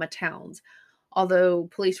Oklahoma towns. Although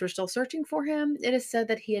police were still searching for him, it is said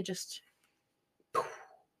that he had just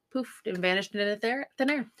poofed and vanished into thin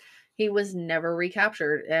air. He was never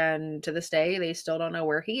recaptured, and to this day, they still don't know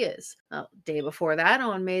where he is. Day before that,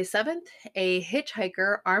 on May 7th, a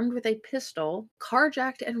hitchhiker armed with a pistol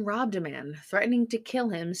carjacked and robbed a man, threatening to kill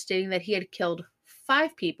him, stating that he had killed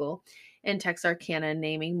 5 people in Texarkana,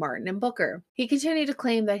 naming Martin and Booker. He continued to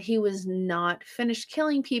claim that he was not finished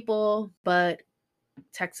killing people, but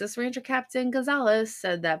Texas Ranger Captain Gonzalez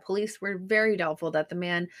said that police were very doubtful that the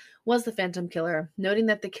man was the Phantom Killer, noting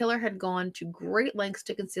that the killer had gone to great lengths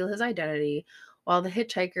to conceal his identity, while the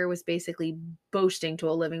hitchhiker was basically boasting to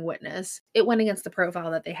a living witness. It went against the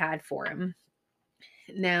profile that they had for him.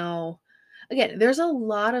 Now, again, there's a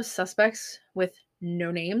lot of suspects with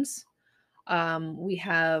no names. We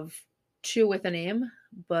have 2 with a name,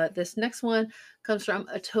 but this next one comes from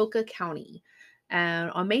Atoka County.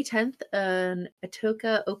 And on May 10th, an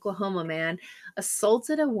Atoka, Oklahoma man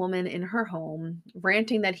assaulted a woman in her home,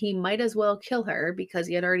 ranting that he might as well kill her because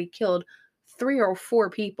he had already killed 3 or 4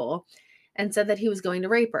 people, and said that he was going to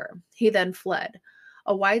rape her. He then fled.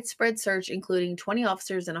 A widespread search, including 20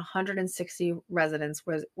 officers and 160 residents,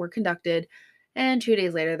 were conducted, and 2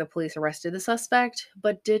 days later, the police arrested the suspect,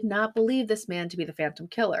 but did not believe this man to be the Phantom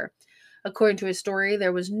Killer. According to his story,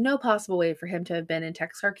 there was no possible way for him to have been in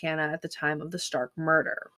Texarkana at the time of the Stark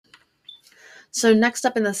murder. So next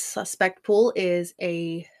up in the suspect pool is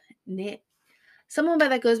someone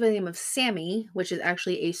that goes by the name of Sammy, which is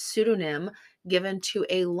actually a pseudonym given to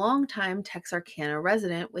a longtime Texarkana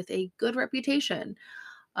resident with a good reputation.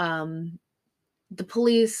 The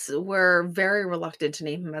police were very reluctant to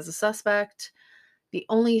name him as a suspect. The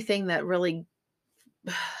only thing that really,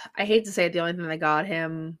 I hate to say it, the only thing that got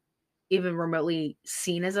him even remotely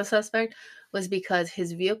seen as a suspect was because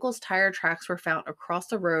his vehicle's tire tracks were found across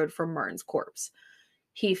the road from Martin's corpse.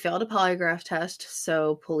 He failed a polygraph test,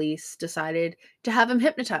 so police decided to have him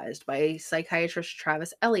hypnotized by psychiatrist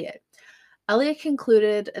Travis Elliott. Elliott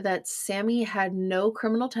concluded that Sammy had no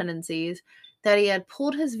criminal tendencies, that he had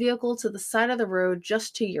pulled his vehicle to the side of the road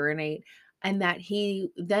just to urinate, and that he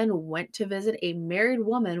then went to visit a married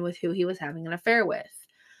woman with who he was having an affair with.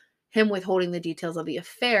 Him withholding the details of the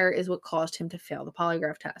affair is what caused him to fail the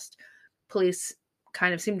polygraph test. Police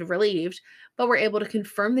kind of seemed relieved, but were able to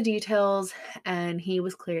confirm the details, and he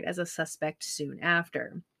was cleared as a suspect soon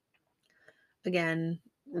after. Again,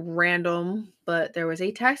 random, but there was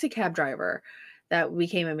a taxi cab driver that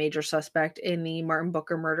became a major suspect in the Martin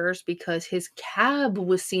Booker murders because his cab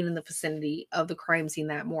was seen in the vicinity of the crime scene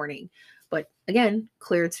that morning. But again,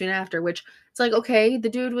 cleared soon after, which it's like, okay, the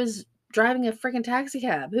dude was driving a freaking taxi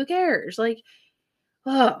cab. Who cares? Like,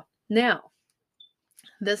 oh, now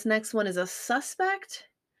this next one is a suspect,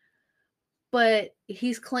 but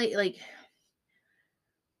he's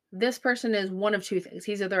this person is one of 2 things.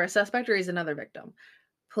 He's either a suspect or he's another victim.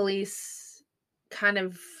 Police kind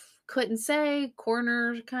of couldn't say.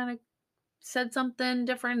 Coroner kind of said something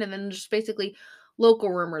different, and then just basically local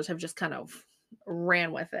rumors have just kind of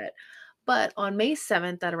ran with it. But on May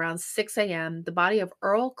 7th at around 6 a.m., the body of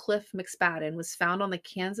Earl Cliff McSpadden was found on the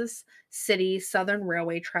Kansas City Southern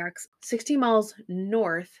Railway tracks 60 miles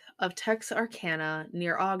north of Texarkana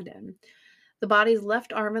near Ogden. The body's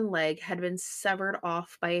left arm and leg had been severed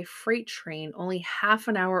off by a freight train only half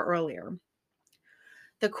an hour earlier.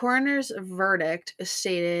 The coroner's verdict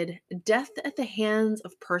stated death at the hands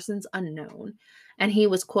of persons unknown, and he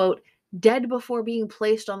was, quote, dead before being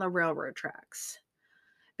placed on the railroad tracks.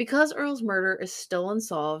 Because Earl's murder is still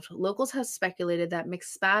unsolved, locals have speculated that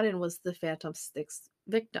McSpadden was the Phantom Sticks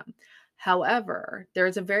victim. However, there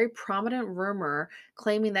is a very prominent rumor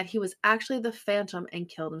claiming that he was actually the Phantom and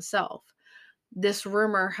killed himself. This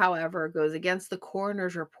rumor, however, goes against the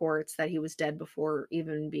coroner's reports that he was dead before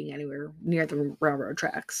even being anywhere near the railroad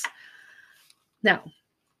tracks. Now,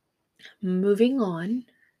 moving on.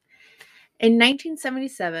 In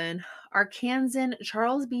 1977, Arkansan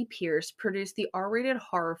Charles B. Pierce produced the R-rated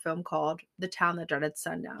horror film called The Town That Dreaded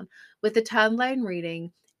Sundown, with the tagline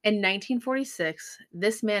reading, in 1946,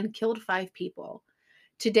 this man killed 5 people.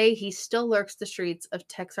 Today, he still lurks the streets of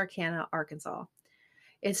Texarkana, Arkansas.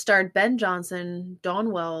 It starred Ben Johnson,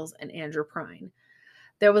 Dawn Wells, and Andrew Prine.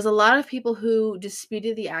 There was a lot of people who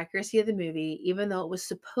disputed the accuracy of the movie, even though it was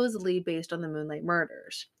supposedly based on the Moonlight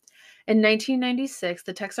murders. In 1996,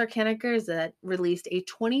 the Texarkana Gazette released a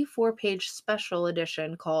 24-page special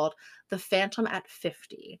edition called The Phantom at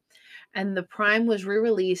 50, and the Prime was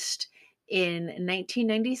re-released in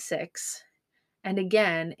 1996 and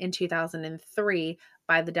again in 2003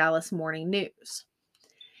 by the Dallas Morning News.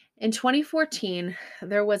 In 2014,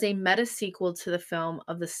 there was a meta sequel to the film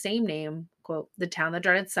of the same name, quote, The Town That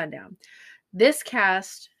Dreaded Sundown. This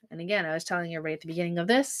cast, and again, I was telling everybody at the beginning of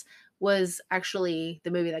this, was actually the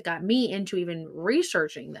movie that got me into even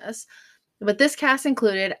researching this. But this cast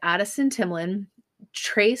included Addison Timlin,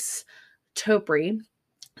 Trace Topri,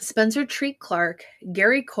 Spencer Treat Clark,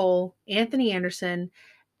 Gary Cole, Anthony Anderson,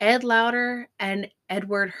 Ed Lauder, and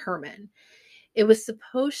Edward Herman. It was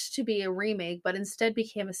supposed to be a remake, but instead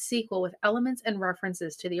became a sequel with elements and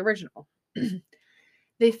references to the original.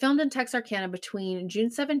 They filmed in Texarkana between June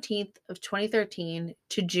 17th of 2013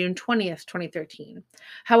 to June 20th, 2013.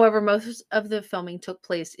 However, most of the filming took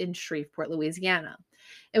place in Shreveport, Louisiana.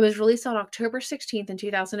 It was released on October 16th in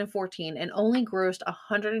 2014 and only grossed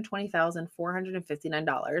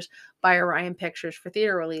 $120,459 by Orion Pictures for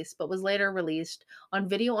theater release, but was later released on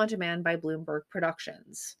video on demand by Bloomberg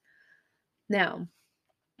Productions. Now,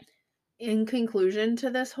 in conclusion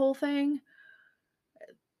to this whole thing,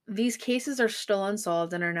 these cases are still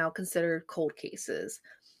unsolved and are now considered cold cases.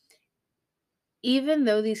 Even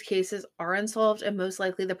though these cases are unsolved and most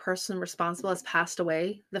likely the person responsible has passed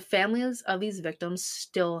away, the families of these victims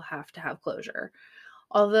still have to have closure.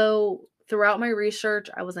 Although throughout my research,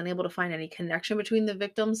 I was unable to find any connection between the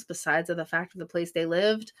victims besides of the fact of the place they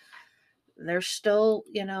lived, there's still,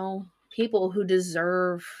 people who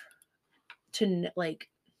deserve to,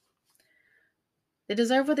 they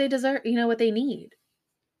deserve what they deserve, what they need.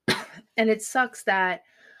 And it sucks that,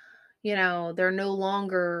 they're no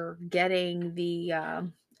longer getting the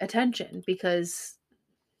attention because,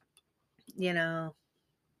 it's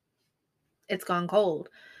gone cold.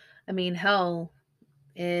 I mean, hell,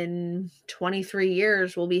 in 23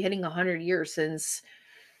 years, we'll be hitting 100 years since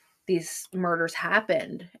these murders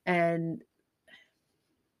happened. And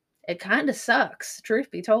it kind of sucks,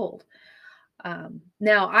 truth be told.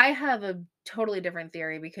 Now, I have a totally different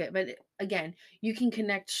theory but again, you can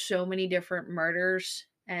connect so many different murders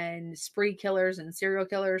and spree killers and serial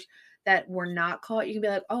killers that were not caught. You can be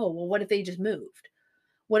like, oh, well, what if they just moved?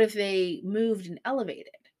 What if they moved and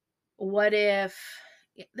elevated? What if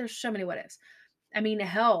there's so many what ifs? I mean,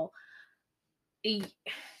 hell, if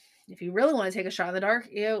you really want to take a shot in the dark,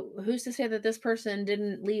 who's to say that this person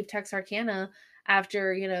didn't leave Texarkana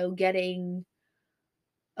after, getting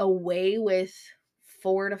away with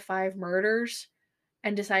 4 to 5 murders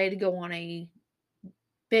and decided to go on a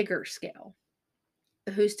bigger scale?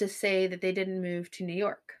 Who's to say that they didn't move to New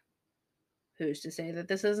York? Who's to say that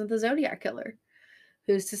this isn't the Zodiac Killer?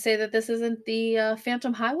 Who's to say that this isn't the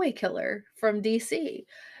Phantom Highway Killer from DC?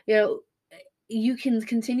 You can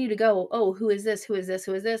continue to go, oh, who is this? Who is this?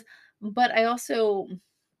 Who is this? But I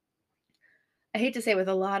hate to say, with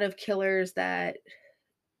a lot of killers that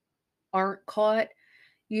aren't caught,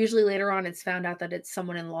 usually later on it's found out that it's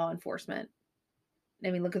someone in law enforcement. I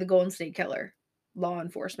mean, look at the Golden State Killer, law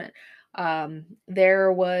enforcement.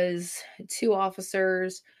 There was 2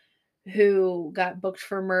 officers who got booked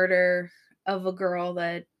for murder of a girl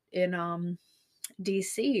that in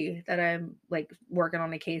DC that I'm working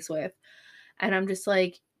on a case with. And I'm just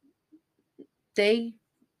like, they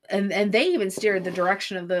and they even steered the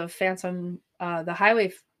direction of the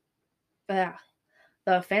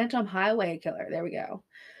the Phantom Highway Killer. There we go.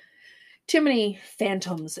 Too many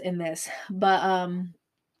phantoms in this, but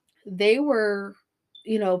they were,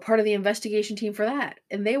 part of the investigation team for that,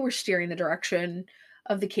 and they were steering the direction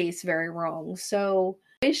of the case very wrong. So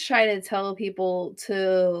I always try to tell people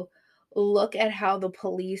to look at how the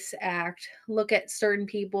police act, look at certain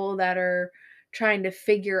people that are trying to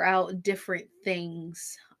figure out different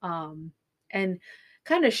things, and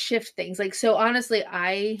kind of shift things. Like, so honestly,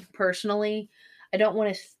 I personally, I don't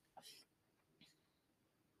want to.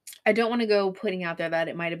 I don't want to go putting out there that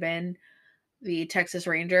it might have been the Texas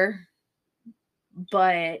Ranger,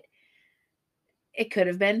 but it could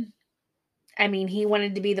have been. I mean, he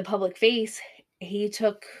wanted to be the public face. He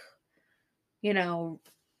took, you know,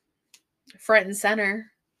 front and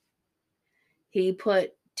center. He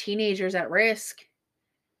put teenagers at risk.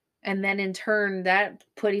 And then in turn, that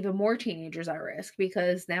put even more teenagers at risk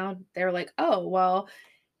because now they're like, oh, well,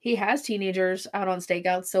 he has teenagers out on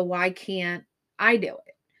stakeouts, so why can't I do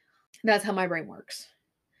it? That's how my brain works.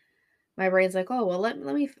 My brain's like, oh, well, let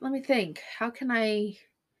me think. How can I,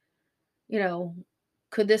 you know,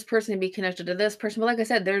 could this person be connected to this person? But like I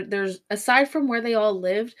said, there's aside from where they all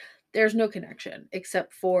lived, there's no connection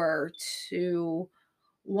except for to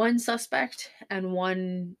one suspect and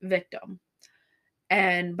one victim.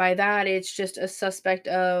 And by that, it's just a suspect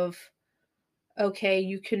of, okay,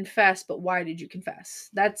 you confess, but why did you confess?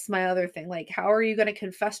 That's my other thing. Like, how are you going to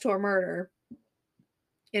confess to a murder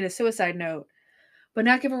in a suicide note, but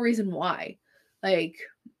not give a reason why? Like,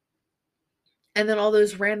 and then all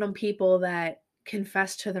those random people that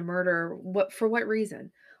confess to the murder, for what reason?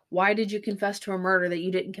 Why did you confess to a murder that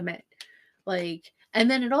you didn't commit? Like, and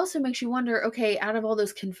then it also makes you wonder, okay, out of all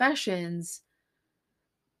those confessions,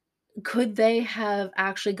 could they have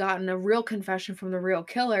actually gotten a real confession from the real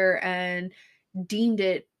killer and deemed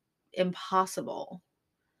it impossible?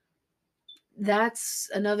 That's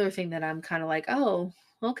another thing that I'm kind of like, oh,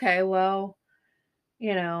 okay, well,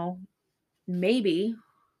 you know, maybe.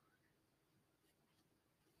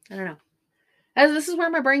 I don't know. As this is where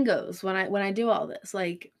my brain goes when I do all this.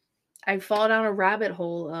 Like, I fall down a rabbit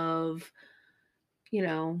hole of, you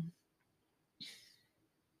know,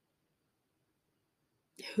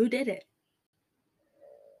 who did it?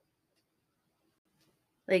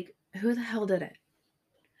 Like, who the hell did it?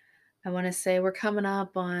 I want to say we're coming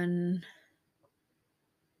up on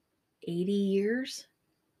 80 years.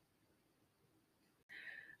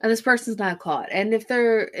 And this person's not caught. And if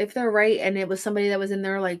they're right and it was somebody that was in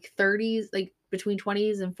their like 30s, like between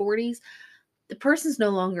 20s and 40s, the person's no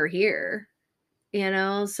longer here.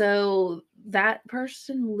 So that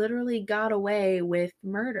person literally got away with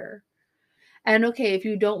murder. And okay, if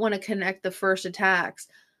you don't want to connect the first attacks,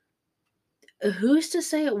 who's to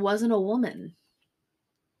say it wasn't a woman?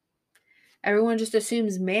 Everyone just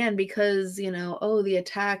assumes man because, oh, the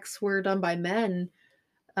attacks were done by men.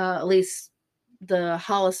 At least the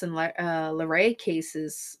Hollis and Leray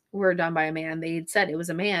cases were done by a man. They had said it was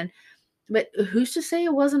a man. But who's to say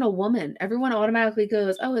it wasn't a woman? Everyone automatically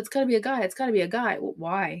goes, oh, it's got to be a guy. It's got to be a guy. Well,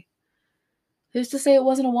 why? Who's to say it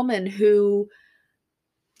wasn't a woman who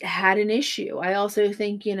had an issue? I also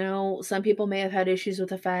think, some people may have had issues with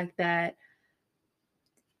the fact that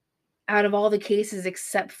out of all the cases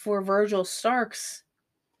except for Virgil Starks,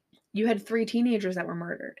 you had 3 teenagers that were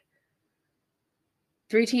murdered.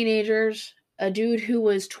 3 teenagers, a dude who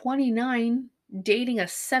was 29 dating a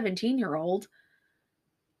 17-year-old.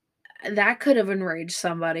 That could have enraged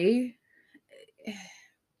somebody.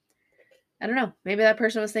 I don't know. Maybe that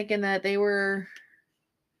person was thinking that they were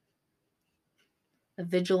a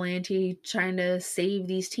vigilante trying to save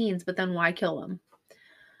these teens, but then why kill them?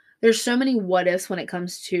 There's so many what ifs when it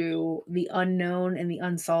comes to the unknown and the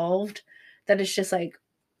unsolved that it's just like,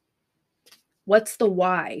 what's the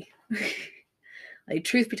why? Like,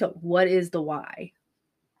 truth be told, what is the why?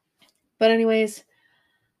 But anyways,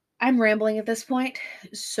 I'm rambling at this point,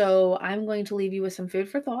 so I'm going to leave you with some food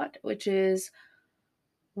for thought, which is,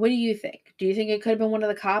 what do you think? Do you think it could have been one of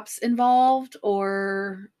the cops involved,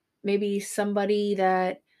 or maybe somebody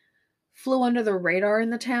that flew under the radar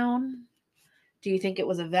in the town? Do you think it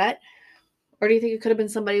was a vet? Or do you think it could have been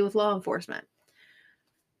somebody with law enforcement?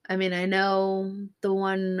 I mean, I know the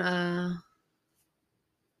one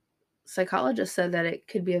psychologist said that it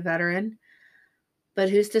could be a veteran, but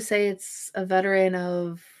who's to say it's a veteran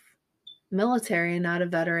of military and not a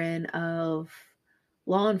veteran of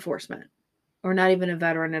law enforcement? Or not even a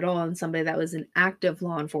veteran at all and somebody that was in active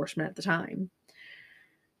law enforcement at the time.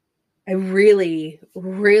 I really,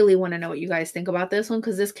 really want to know what you guys think about this one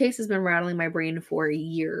because this case has been rattling my brain for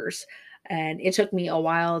years. And it took me a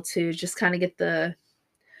while to just kind of get the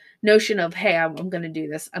notion of, hey, I'm going to do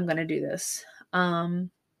this. I'm going to do this. But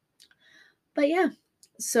yeah,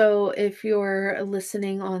 so if you're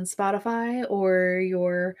listening on Spotify or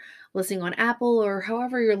you're listening on Apple or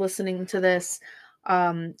however you're listening to this,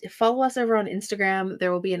 follow us over on Instagram.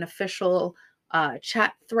 There will be an official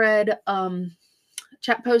chat thread,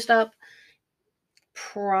 chat post up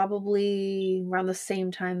probably around the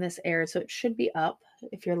same time this aired. So it should be up.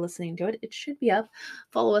 If you're listening to it, it should be up.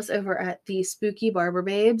 Follow us over at the Spooky Barber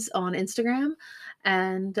Babes on Instagram.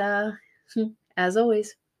 And as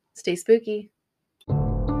always, stay spooky.